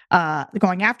charges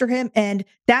going after him. And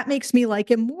that makes me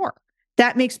like him more.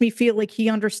 That makes me feel like he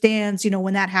understands,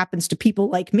 when that happens to people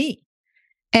like me.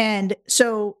 And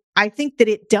so I think that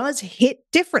it does hit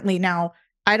differently. Now,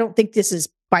 I don't think this is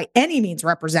by any means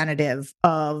representative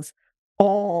of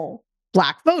all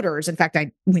black voters. In fact,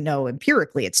 we know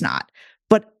empirically it's not.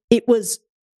 But it was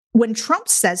when Trump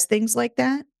says things like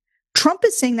that, Trump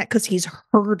is saying that because he's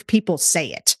heard people say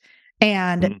it.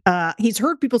 And he's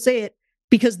heard people say it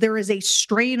because there is a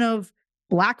strain of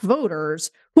black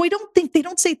voters who they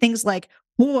don't say things like,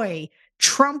 boy,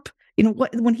 Trump,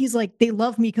 when he's like, they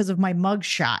love me because of my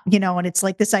mugshot, and it's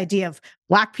like this idea of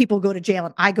black people go to jail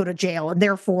and I go to jail. And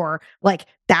therefore, like,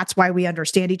 that's why we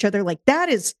understand each other. Like, that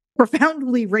is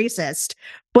profoundly racist.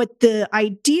 But the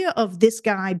idea of this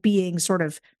guy being sort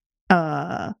of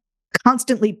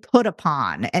constantly put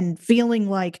upon and feeling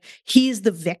like he's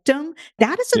the victim,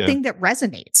 that is a thing that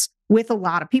resonates with a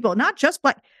lot of people, not just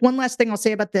black. One last thing I'll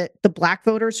say about the black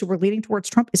voters who were leaning towards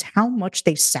Trump is how much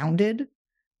they sounded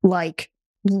like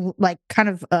kind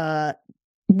of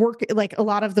work like a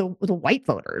lot of the white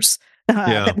voters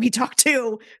that we talked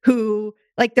to, who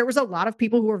like there was a lot of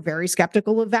people who were very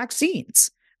skeptical of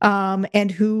vaccines.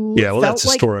 And who felt that's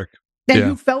like, historic. And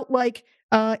who felt like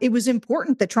it was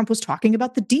important that Trump was talking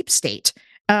about the deep state.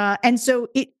 And so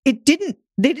they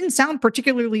didn't sound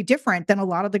particularly different than a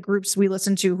lot of the groups we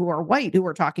listen to who are white, who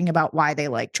were talking about why they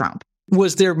like Trump.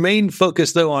 Was their main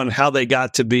focus, though, on how they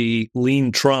got to be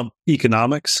lean Trump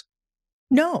economics?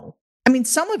 No. I mean,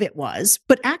 some of it was,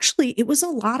 but actually it was a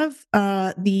lot of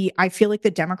I feel like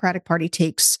the Democratic Party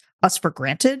takes us for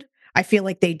granted. I feel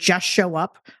like they just show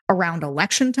up around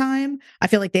election time. I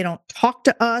feel like they don't talk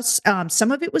to us.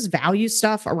 Some of it was value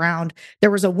stuff around. There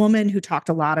was a woman who talked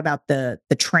a lot about the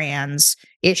trans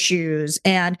issues.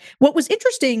 And what was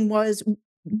interesting was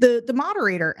the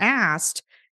moderator asked,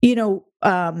 do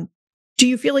do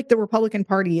you feel like the Republican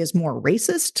Party is more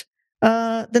racist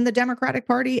than the Democratic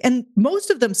Party? And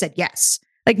most of them said yes.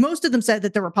 Like most of them said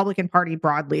that the Republican Party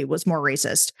broadly was more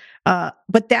racist.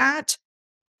 But that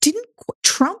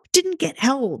Trump didn't get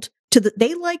held to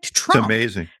they liked Trump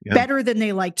amazing. Yeah. better than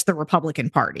they liked the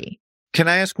Republican Party. Can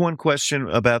I ask one question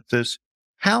about this?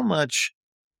 How much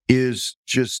is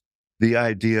just the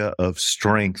idea of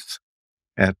strength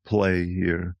at play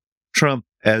here? Trump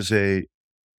as a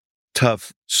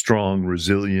tough, strong,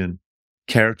 resilient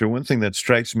character. One thing that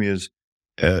strikes me is,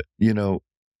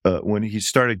 when he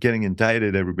started getting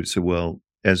indicted, everybody said, well,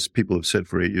 as people have said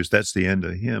for 8 years, that's the end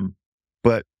of him.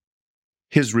 But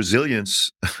his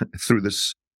resilience through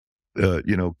this,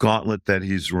 gauntlet that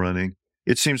he's running,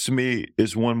 it seems to me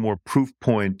is one more proof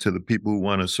point to the people who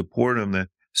want to support him that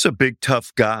he's a big,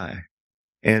 tough guy.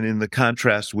 And in the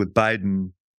contrast with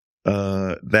Biden,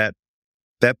 that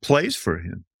plays for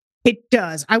him. It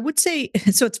does. I would say,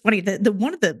 so it's funny, the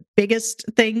one of the biggest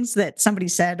things that somebody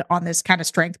said on this kind of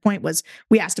strength point was,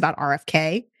 we asked about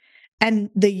RFK, and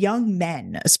the young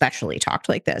men especially talked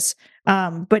like this.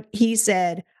 But he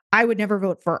said, I would never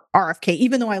vote for RFK,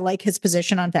 even though I like his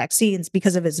position on vaccines,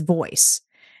 because of his voice.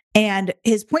 And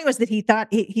his point was that he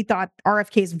thought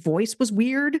RFK's voice was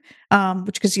weird,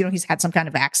 which, because he's had some kind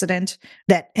of accident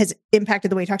that has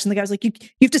impacted the way he talks. And the guy was like, you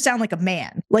have to sound like a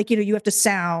man, like you have to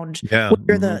sound like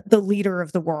you're the leader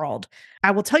of the world.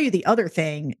 I will tell you the other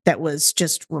thing that was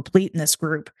just replete in this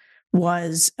group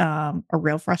was a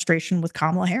real frustration with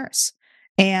Kamala Harris,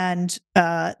 and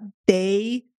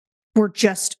they were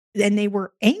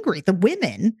angry. The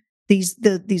women,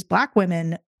 these Black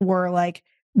women, were like,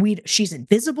 she's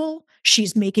invisible.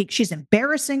 She's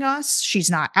embarrassing us. She's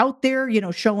not out there,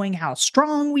 showing how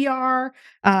strong we are.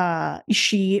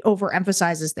 She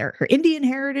overemphasizes her Indian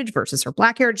heritage versus her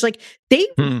Black heritage. Like they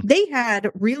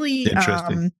had really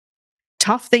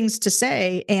tough things to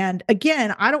say. And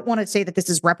again, I don't want to say that this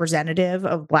is representative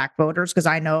of Black voters, because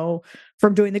I know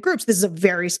from doing the groups, this is a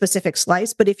very specific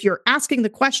slice. But if you're asking the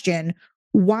question,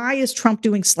 why is Trump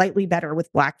doing slightly better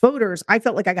with Black voters? I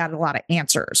felt like I got a lot of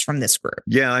answers from this group.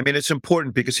 Yeah, I mean, it's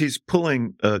important because he's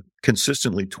pulling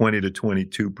consistently 20 to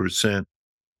 22%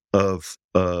 of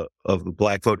the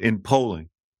Black vote in polling.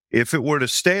 If it were to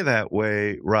stay that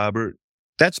way, Robert,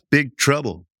 that's big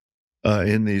trouble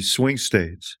in these swing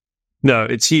states. No,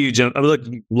 it's huge. And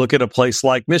look at a place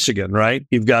like Michigan, right?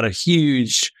 You've got a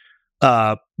huge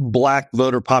Black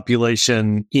voter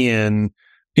population in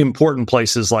important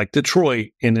places like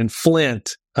Detroit and in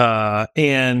Flint.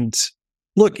 And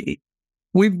look,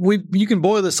 you can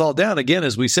boil this all down. Again,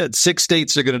 as we said, 6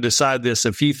 states are going to decide this,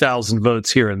 a few thousand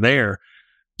votes here and there.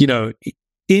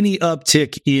 Any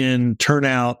uptick in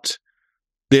turnout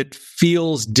that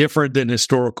feels different than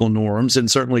historical norms,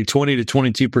 and certainly 20 to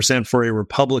 22% for a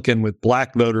Republican with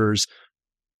Black voters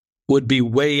would be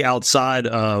way outside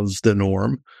of the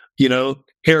norm.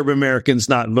 Arab Americans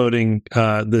not voting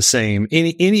the same.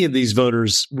 Any of these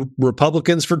voters,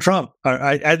 Republicans for Trump,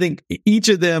 I think each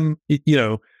of them,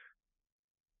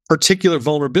 particular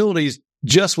vulnerabilities,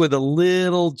 just with a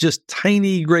little, just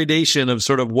tiny gradation of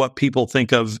sort of what people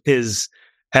think of as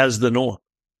the norm.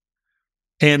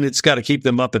 And it's got to keep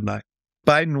them up at night.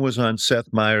 Biden was on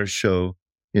Seth Meyers' show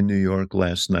in New York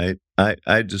last night.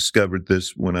 I discovered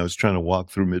this when I was trying to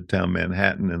walk through Midtown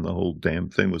Manhattan, and the whole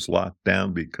damn thing was locked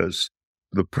down because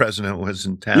the president was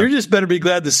in town. You just better be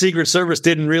glad the Secret Service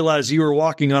didn't realize you were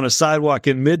walking on a sidewalk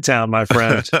in Midtown, my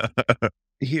friend.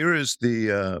 Here is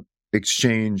the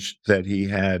exchange that he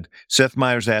had. Seth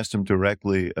Meyers asked him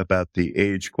directly about the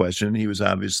age question. He was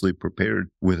obviously prepared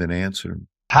with an answer.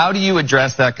 How do you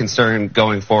address that concern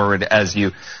going forward as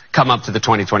you come up to the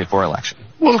 2024 election?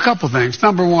 Well, a couple things.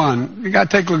 Number one, you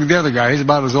got to take a look at the other guy. He's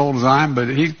about as old as I am, but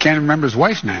he can't remember his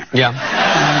wife's name. Yeah.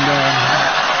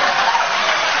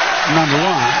 And number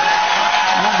one.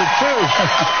 Number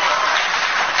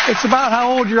two, it's about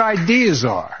how old your ideas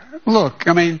are. Look,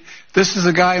 I mean, this is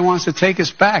a guy who wants to take us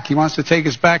back. He wants to take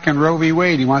us back on Roe v.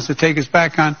 Wade. He wants to take us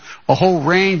back on a whole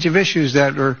range of issues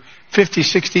that are 50,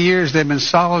 60 years they've been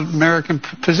solid American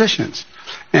positions.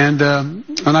 And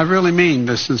I really mean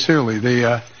this sincerely.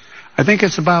 I think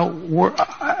it's about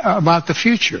the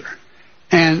future.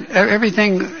 And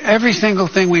every single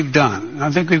thing we've done,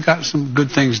 I think we've got some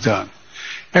good things done.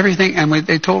 Everything, and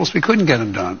they told us we couldn't get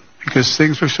them done because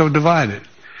things were so divided.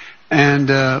 And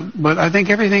but I think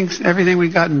everything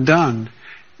we've gotten done,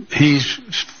 he's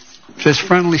just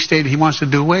friendly stated he wants to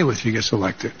do away with if he gets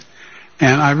elected.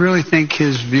 And I really think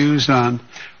his views on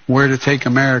where to take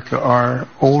America are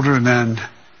older than,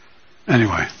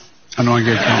 anyway, I don't want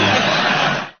to get into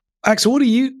that. Axel, what do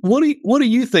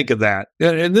you think of that?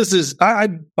 And this is I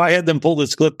had them pull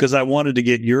this clip because I wanted to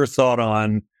get your thought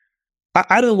on.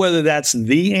 I don't know whether that's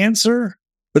the answer,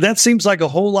 but that seems like a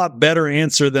whole lot better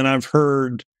answer than I've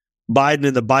heard Biden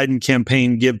and the Biden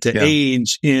campaign give to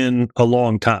age in a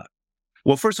long time.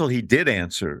 Well, first of all, he did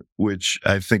answer, which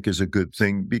I think is a good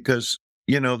thing because,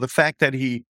 the fact that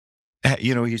he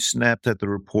snapped at the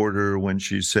reporter when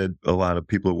she said a lot of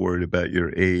people are worried about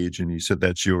your age, and he said,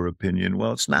 that's your opinion.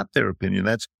 Well, it's not their opinion.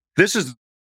 This is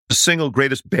the single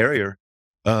greatest barrier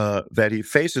that he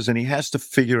faces, and he has to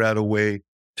figure out a way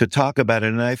to talk about it.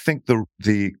 And I think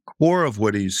the core of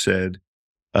what he said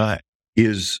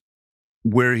is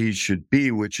where he should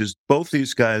be, which is both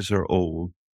these guys are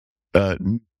old.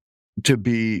 To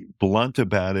be blunt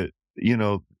about it,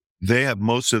 they have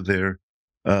most of their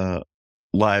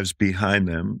lives behind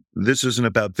them. This isn't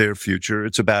about their future.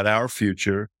 It's about our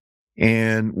future.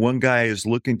 And one guy is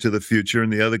looking to the future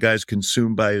and the other guy's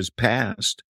consumed by his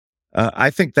past. I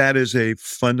think that is a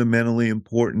fundamentally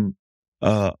important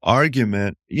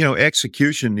argument.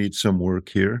 Execution needs some work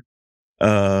here.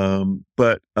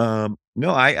 But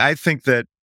I think that,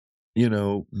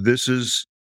 this is,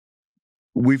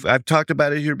 I've talked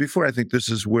about it here before. I think this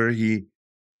is where he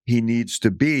needs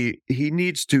to be. He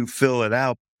needs to fill it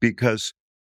out because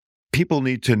people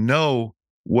need to know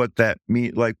what that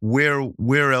means. Like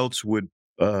where else would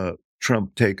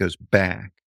Trump take us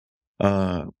back?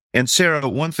 And Sarah,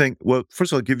 one thing. Well,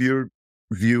 first of all, give your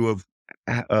view of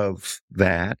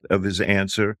his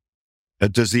answer.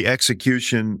 Does the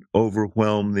execution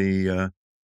overwhelm the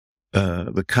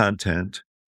content?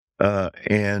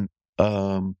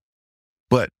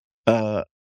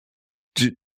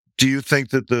 Do you think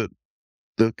that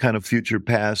the kind of future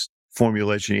past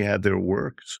formulation he had there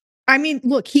works? I mean,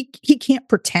 look, he can't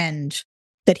pretend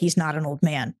that he's not an old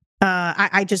man.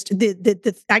 I just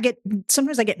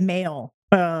sometimes I get mail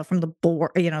from the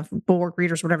Bulwark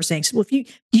readers, whatever, saying, well, if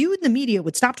you in the media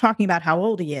would stop talking about how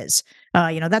old he is,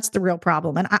 that's the real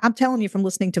problem. And I'm telling you from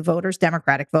listening to voters,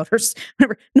 Democratic voters,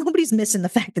 whatever, nobody's missing the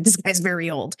fact that this guy's very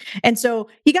old. And so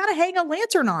you got to hang a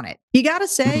lantern on it. You got to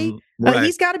say, right.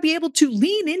 He's got to be able to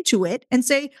lean into it and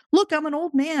say, look, I'm an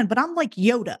old man, but I'm like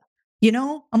Yoda.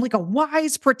 I'm like a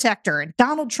wise protector. And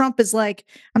Donald Trump is like,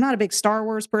 I'm not a big Star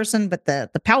Wars person, but the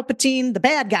Palpatine, the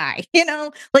bad guy,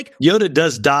 like Yoda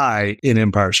does die in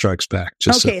Empire Strikes Back.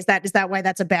 Okay. Is that why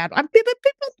that's a bad? People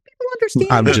understand.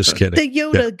 I'm just kidding. The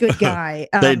Yoda good guy.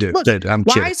 They do. Look, they do. I'm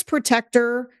wise kidding.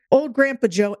 protector, old Grandpa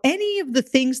Joe, any of the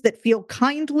things that feel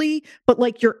kindly, but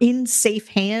like you're in safe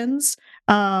hands,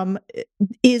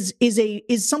 is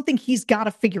something he's got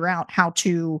to figure out how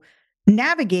to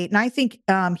navigate. And I think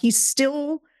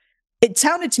it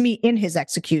sounded to me in his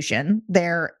execution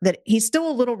there that he's still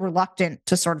a little reluctant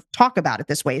to sort of talk about it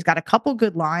this way. He's got a couple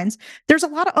good lines. There's a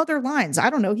lot of other lines. I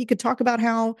don't know. He could talk about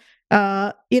how,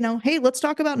 hey, let's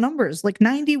talk about numbers like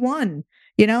 91.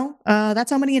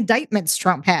 That's how many indictments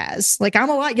Trump has. Like, I'm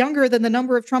a lot younger than the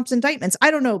number of Trump's indictments. I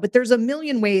don't know, but there's a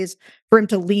million ways for him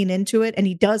to lean into it. And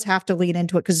he does have to lean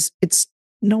into it because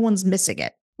no one's missing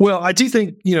it. Well, I do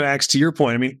think, Ax, to your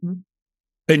point, I mean,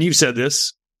 and you've said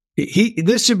this,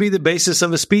 this should be the basis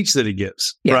of a speech that he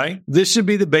gives, right? This should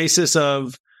be the basis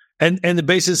of, and the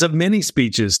basis of many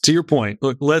speeches. To your point,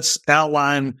 look, let's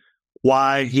outline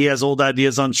why he has old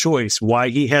ideas on choice, why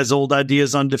he has old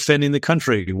ideas on defending the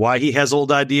country, why he has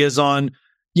old ideas on,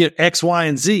 X, Y,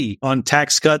 and Z, on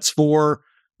tax cuts for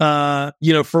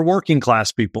working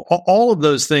class people. All of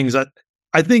those things,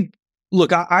 I think.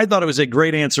 Look, I thought it was a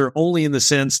great answer only in the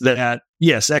sense that,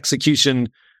 yes, execution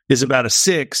is about a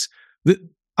 6.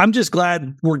 I'm just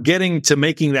glad we're getting to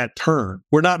making that turn.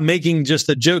 We're not making just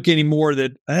a joke anymore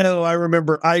that, I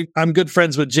remember I'm good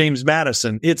friends with James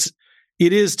Madison. It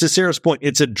is, to Sarah's point,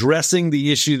 it's addressing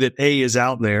the issue that is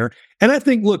out there. And I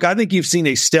think you've seen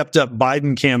a stepped up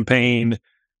Biden campaign.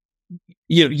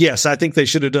 Yes, I think they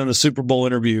should have done a Super Bowl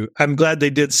interview. I'm glad they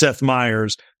did Seth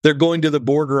Meyers. They're going to the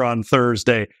border on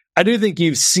Thursday. I do think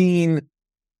you've seen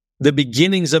the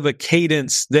beginnings of a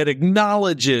cadence that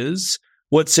acknowledges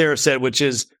what Sarah said, which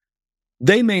is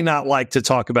they may not like to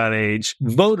talk about age.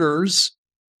 Voters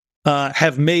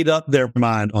have made up their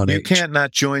mind on age. You can't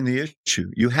not join the issue.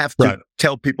 You have to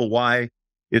tell people why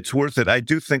it's worth it. I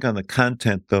do think on the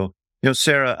content, though,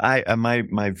 Sarah,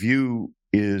 my view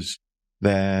is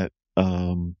that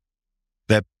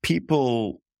that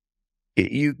people,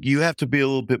 you have to be a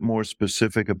little bit more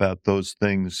specific about those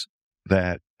things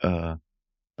that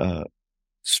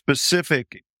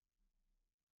specific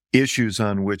issues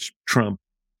on which Trump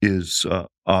is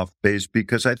off base,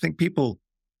 because I think the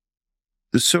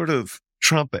sort of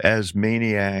Trump as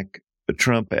maniac,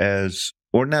 Trump as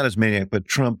or not as maniac, but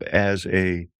Trump as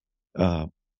a,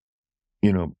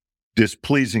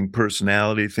 displeasing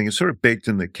personality thing is sort of baked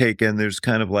in the cake. And there's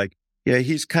kind of like, yeah,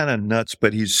 he's kind of nuts,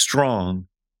 but he's strong.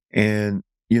 And,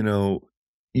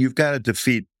 you've got to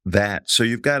defeat that. So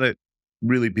you've got to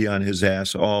really be on his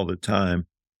ass all the time,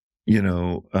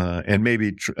 and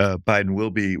maybe Biden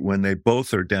will be when they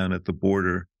both are down at the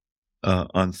border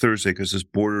on Thursday, because this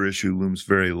border issue looms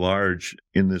very large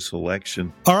in this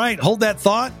election. All right, hold that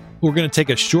thought. We're going to take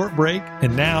a short break,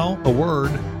 and now a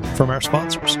word from our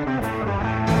sponsors.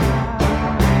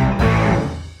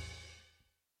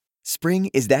 Spring,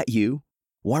 is that you?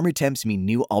 Warmer temps mean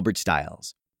new Allbirds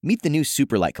styles. Meet the new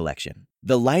Superlight collection,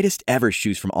 the lightest ever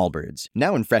shoes from Allbirds,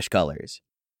 now in fresh colors.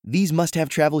 These must-have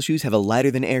travel shoes have a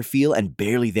lighter-than-air feel and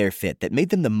barely-there fit that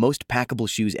made them the most packable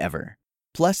shoes ever.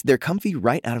 Plus, they're comfy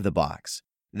right out of the box.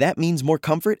 That means more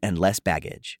comfort and less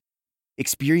baggage.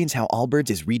 Experience how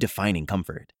Allbirds is redefining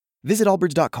comfort. Visit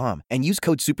allbirds.com and use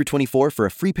code SUPER24 for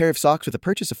a free pair of socks with a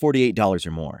purchase of $48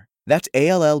 or more. That's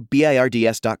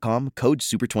ALLBIRDS.com, code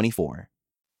SUPER24.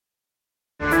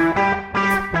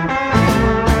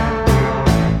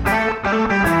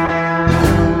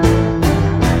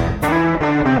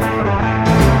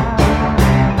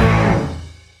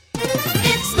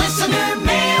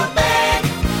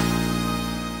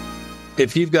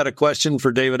 If you've got a question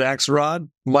for David Axelrod,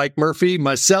 Mike Murphy,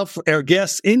 myself, our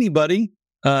guests, anybody,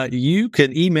 you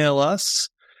can email us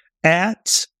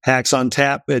at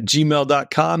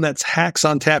hacksontap@gmail.com. That's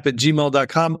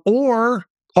hacksontap@gmail.com, or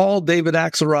call David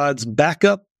Axelrod's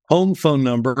backup home phone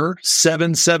number,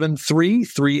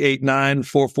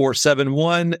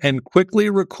 773-389-4471, and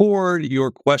quickly record your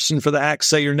question for the hack.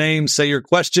 Say your name, say your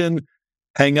question,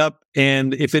 hang up,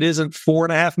 and if it isn't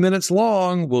 4.5 minutes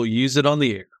long, we'll use it on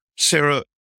the air. Sarah,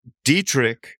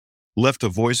 Dietrich left a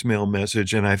voicemail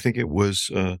message, and I think it was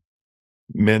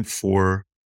meant for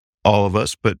all of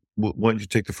us, but why don't you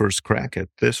take the first crack at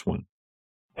this one?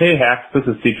 Hey, Hacks, this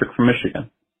is Dietrich from Michigan.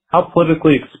 How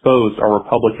politically exposed are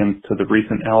Republicans to the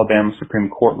recent Alabama Supreme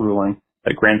Court ruling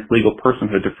that grants legal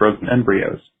personhood to frozen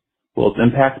embryos? Will its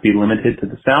impact be limited to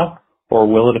the South, or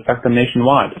will it affect them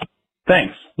nationwide?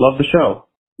 Thanks. Love the show.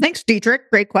 Thanks, Dietrich.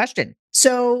 Great question.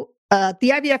 So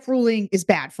the IVF ruling is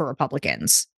bad for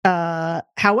Republicans.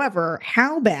 However,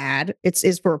 how bad it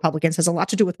is for Republicans has a lot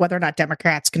to do with whether or not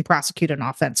Democrats can prosecute an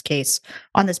offense case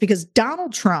on this, because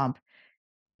Donald Trump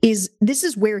this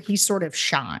is where he sort of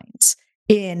shines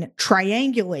in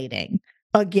triangulating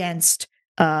against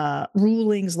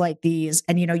rulings like these.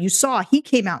 And, you saw he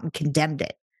came out and condemned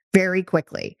it very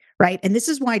quickly, right? And this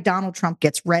is why Donald Trump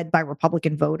gets read by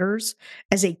Republican voters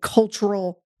as a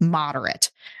cultural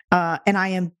moderate. And I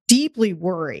am deeply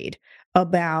worried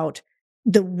about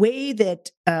the way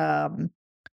that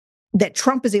that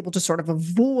Trump is able to sort of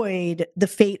avoid the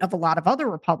fate of a lot of other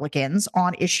Republicans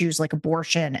on issues like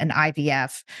abortion and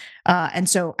IVF. And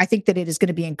so I think that it is going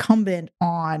to be incumbent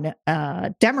on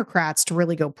Democrats to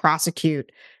really go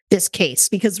prosecute this case,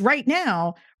 because right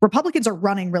now Republicans are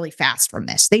running really fast from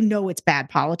this. They know it's bad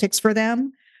politics for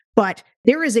them, but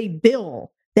there is a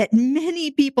bill that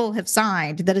many people have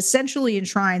signed that essentially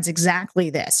enshrines exactly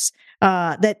this,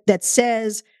 that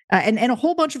says, and a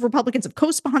whole bunch of Republicans have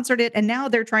co-sponsored it, and now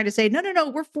they're trying to say, no,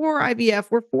 we're for IVF,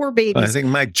 we're for babies. I think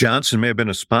Mike Johnson may have been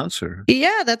a sponsor.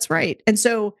 Yeah, that's right. And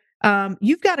so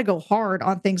you've got to go hard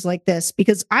on things like this,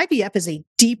 because IVF is a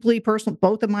deeply personal.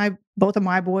 Both of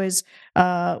my boys,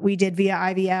 we did via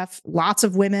IVF. Lots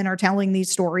of women are telling these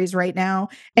stories right now,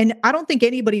 and I don't think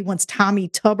anybody wants Tommy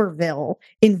Tuberville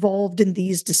involved in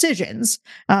these decisions.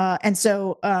 And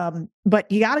so, but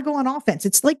you got to go on offense.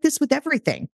 It's like this with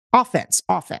everything. Offense.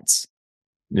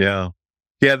 Yeah.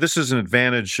 This is an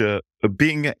advantage of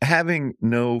having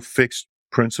no fixed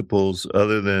principles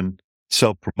other than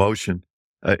self-promotion.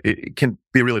 It can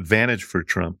be a real advantage for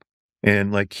Trump.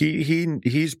 And like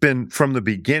he's been from the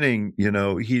beginning,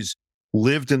 he's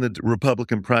lived in the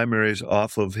Republican primaries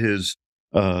off of his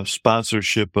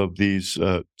sponsorship of these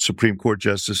Supreme Court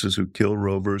justices who kill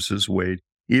Roe versus Wade,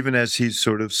 even as he's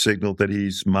sort of signaled that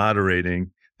he's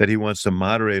moderating, that he wants to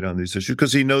moderate on these issues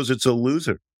because he knows it's a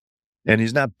loser. And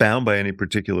he's not bound by any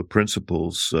particular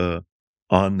principles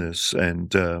on this.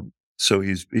 And so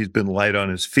he's been light on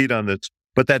his feet on this.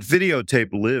 But that videotape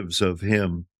lives of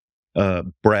him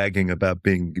bragging about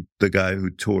being the guy who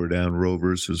tore down Roe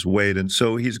versus Wade. And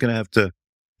so he's going to have to,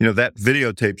 that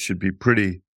videotape should be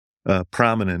pretty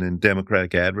prominent in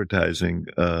Democratic advertising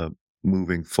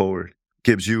moving forward.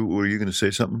 Gibbs, were you going to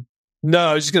say something? No,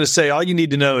 I was just going to say, all you need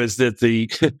to know is that the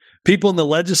people in the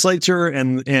legislature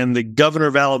and the governor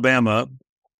of Alabama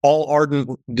all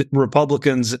ardent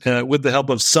Republicans, with the help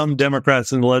of some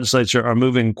Democrats in the legislature, are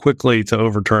moving quickly to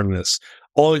overturn this.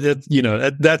 All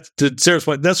that, that's to Sarah's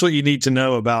point. That's what you need to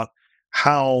know about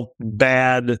how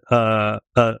bad a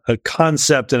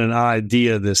concept and an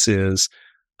idea this is.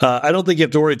 I don't think you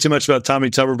have to worry too much about Tommy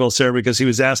Tuberville, Sarah, because he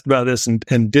was asked about this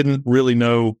and didn't really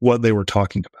know what they were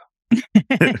talking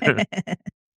about.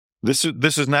 This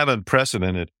is not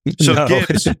unprecedented. So No.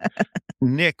 Gibbs,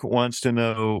 Nick wants to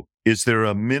know, is there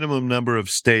a minimum number of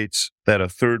states that a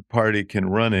third party can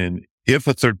run in? If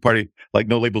a third party like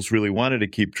No Labels really wanted to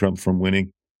keep Trump from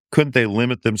winning, couldn't they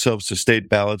limit themselves to state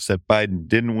ballots that Biden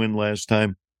didn't win last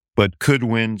time, but could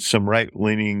win some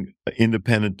right-leaning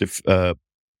independent,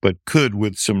 but could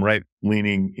with some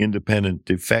right-leaning independent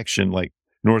defection like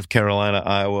North Carolina,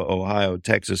 Iowa, Ohio,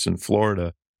 Texas, and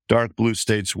Florida? Dark blue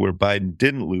states where Biden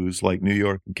didn't lose, like New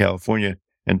York and California,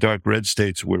 and dark red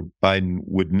states where Biden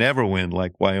would never win,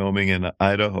 like Wyoming and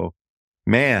Idaho.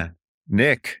 Man,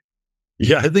 Nick.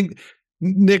 Yeah, I think,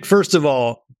 Nick, first of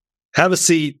all, have a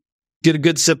seat, get a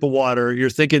good sip of water. You're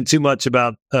thinking too much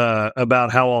about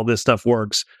how all this stuff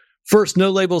works. First, No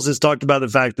Labels has talked about the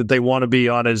fact that they want to be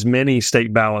on as many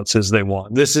state ballots as they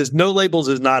want. No Labels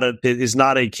is not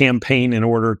a campaign in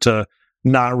order to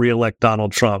not reelect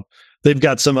Donald Trump. They've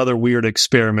got some other weird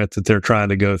experiment that they're trying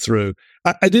to go through.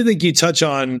 I do think you touch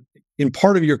on, in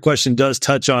part of your question does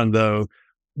touch on, though,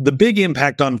 the big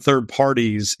impact on third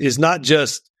parties is not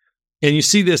just, and you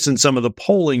see this in some of the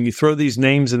polling, you throw these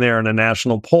names in there in a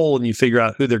national poll and you figure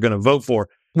out who they're going to vote for.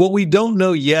 What we don't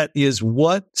know yet is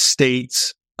what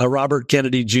states Robert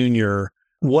Kennedy Jr.,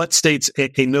 what states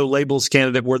a No Labels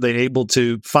candidate were they able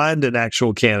to find an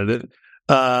actual candidate?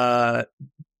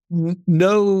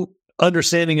 No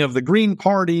understanding of the Green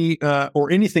Party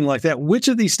or anything like that. Which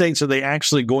of these states are they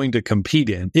actually going to compete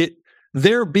in?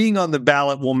 Their being on the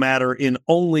ballot will matter in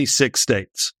only 6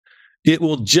 states. It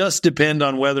will just depend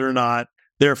on whether or not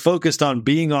they're focused on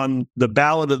being on the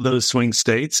ballot of those swing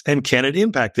states and can it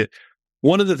impact it.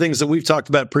 One of the things that we've talked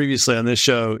about previously on this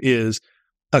show is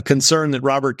a concern that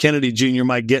Robert Kennedy Jr.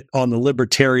 might get on the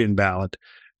Libertarian ballot.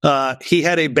 He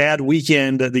had a bad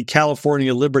weekend at the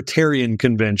California Libertarian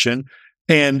Convention,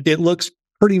 and it looks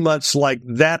pretty much like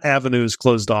that avenue is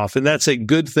closed off. And that's a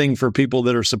good thing for people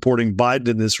that are supporting Biden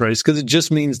in this race, because it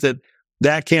just means that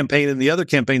that campaign and the other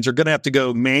campaigns are going to have to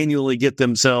go manually get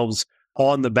themselves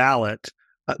on the ballot.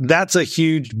 That's a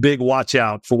huge, big watch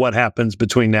out for what happens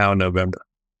between now and November.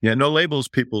 Yeah, No Labels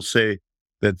people say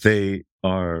that they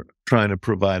are trying to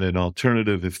provide an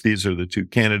alternative if these are the two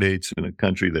candidates in a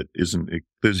country that isn't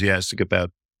enthusiastic about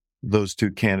those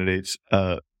two candidates.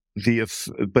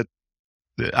 But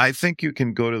I think you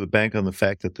can go to the bank on the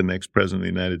fact that the next president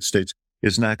of the United States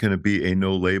is not going to be a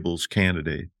No Labels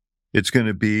candidate. It's going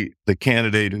to be the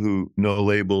candidate who No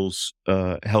Labels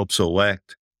helps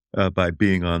elect by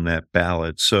being on that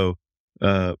ballot. So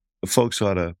folks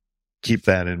ought to keep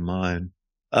that in mind.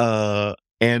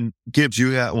 And Gibbs,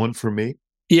 you got one for me?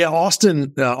 Yeah,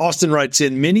 Austin writes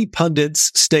in, many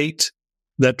pundits state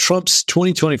that Trump's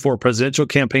 2024 presidential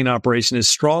campaign operation is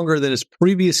stronger than his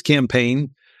previous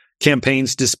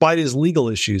campaigns despite his legal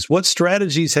issues. What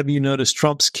strategies have you noticed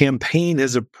Trump's campaign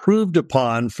has improved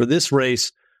upon for this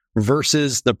race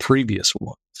versus the previous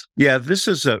ones? Yeah, there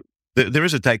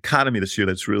is a dichotomy this year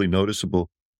that's really noticeable.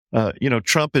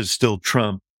 Trump is still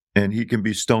Trump, and he can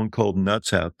be stone cold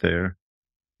nuts out there,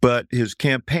 but his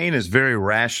campaign is very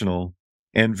rational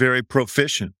and very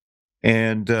proficient.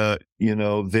 And,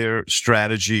 their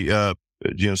strategy,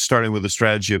 starting with the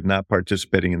strategy of not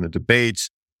participating in the debates,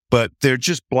 but they're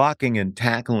just blocking and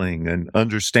tackling and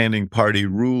understanding party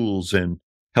rules and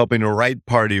helping to write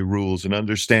party rules and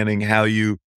understanding how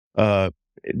you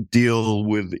deal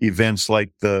with events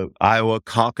like the Iowa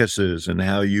caucuses and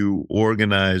how you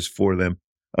organize for them.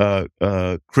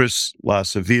 Chris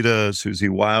LaCivita, Susie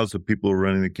Wiles, the people who are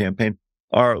running the campaign,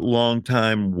 are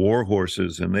longtime war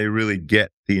horses, and they really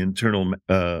get the internal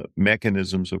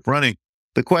mechanisms of running.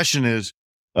 The question is,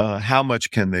 how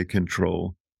much can they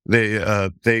control?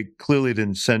 They clearly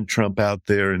didn't send Trump out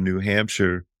there in New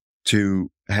Hampshire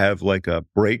to have like a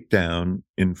breakdown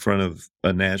in front of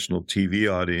a national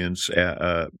TV audience,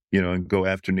 and go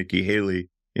after Nikki Haley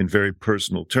in very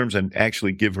personal terms and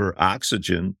actually give her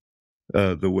oxygen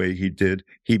the way he did.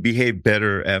 He behaved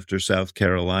better after South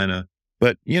Carolina,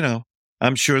 but,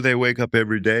 I'm sure they wake up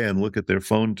every day and look at their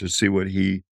phone to see what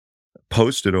he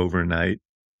posted overnight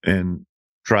and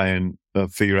try and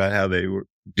figure out how they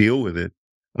deal with it.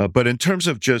 But in terms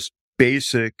of just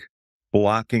basic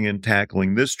blocking and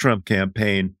tackling, this Trump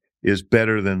campaign is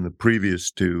better than the previous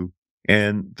two.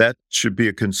 And that should be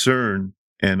a concern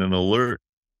and an alert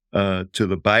to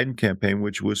the Biden campaign,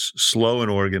 which was slow in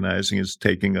organizing, is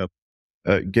taking up,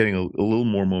 getting a little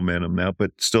more momentum now,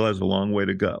 but still has a long way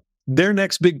to go. Their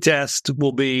next big test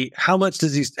will be how much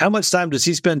time does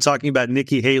he spend talking about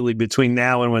Nikki Haley between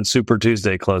now and when Super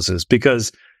Tuesday closes?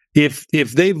 Because if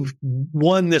they've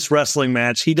won this wrestling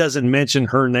match, he doesn't mention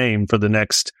her name for the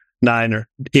next 8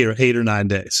 or 9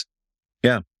 days.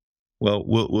 Yeah. Well,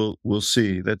 we'll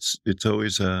see. It's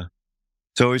always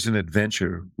an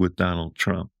adventure with Donald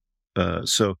Trump.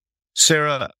 So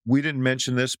Sarah, we didn't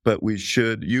mention this, but we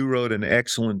should. You wrote an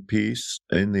excellent piece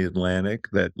in The Atlantic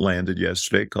that landed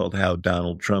yesterday called How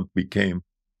Donald Trump Became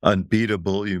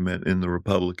Unbeatable. You meant in the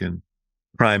Republican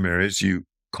primaries. You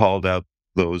called out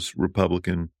those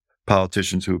Republican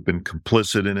politicians who have been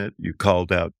complicit in it. You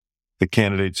called out the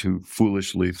candidates who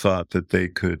foolishly thought that they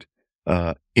could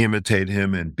imitate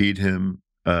him and beat him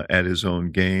at his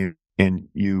own game. And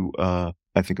you, I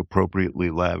think, appropriately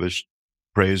lavished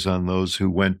praise on those who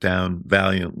went down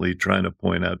valiantly trying to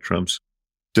point out Trump's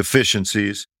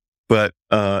deficiencies. But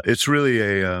it's really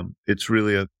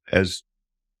as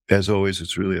always,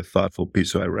 it's really a thoughtful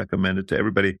piece. So I recommend it to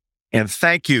everybody. And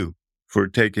thank you for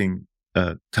taking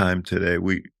time today.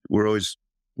 We're always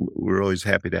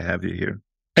happy to have you here.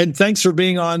 And thanks for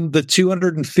being on the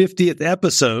 250th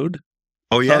episode.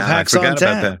 Oh yeah, I forgot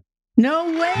about that. No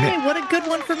way! What a good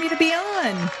one for me to be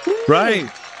on. Woo. Right?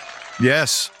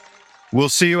 Yes. We'll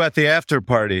see you at the after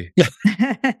party.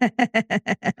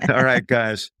 All right,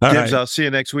 guys. All Gibbs, right. I'll see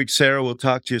you next week. Sarah, we'll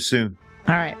talk to you soon.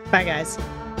 All right. Bye, guys.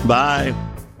 Bye.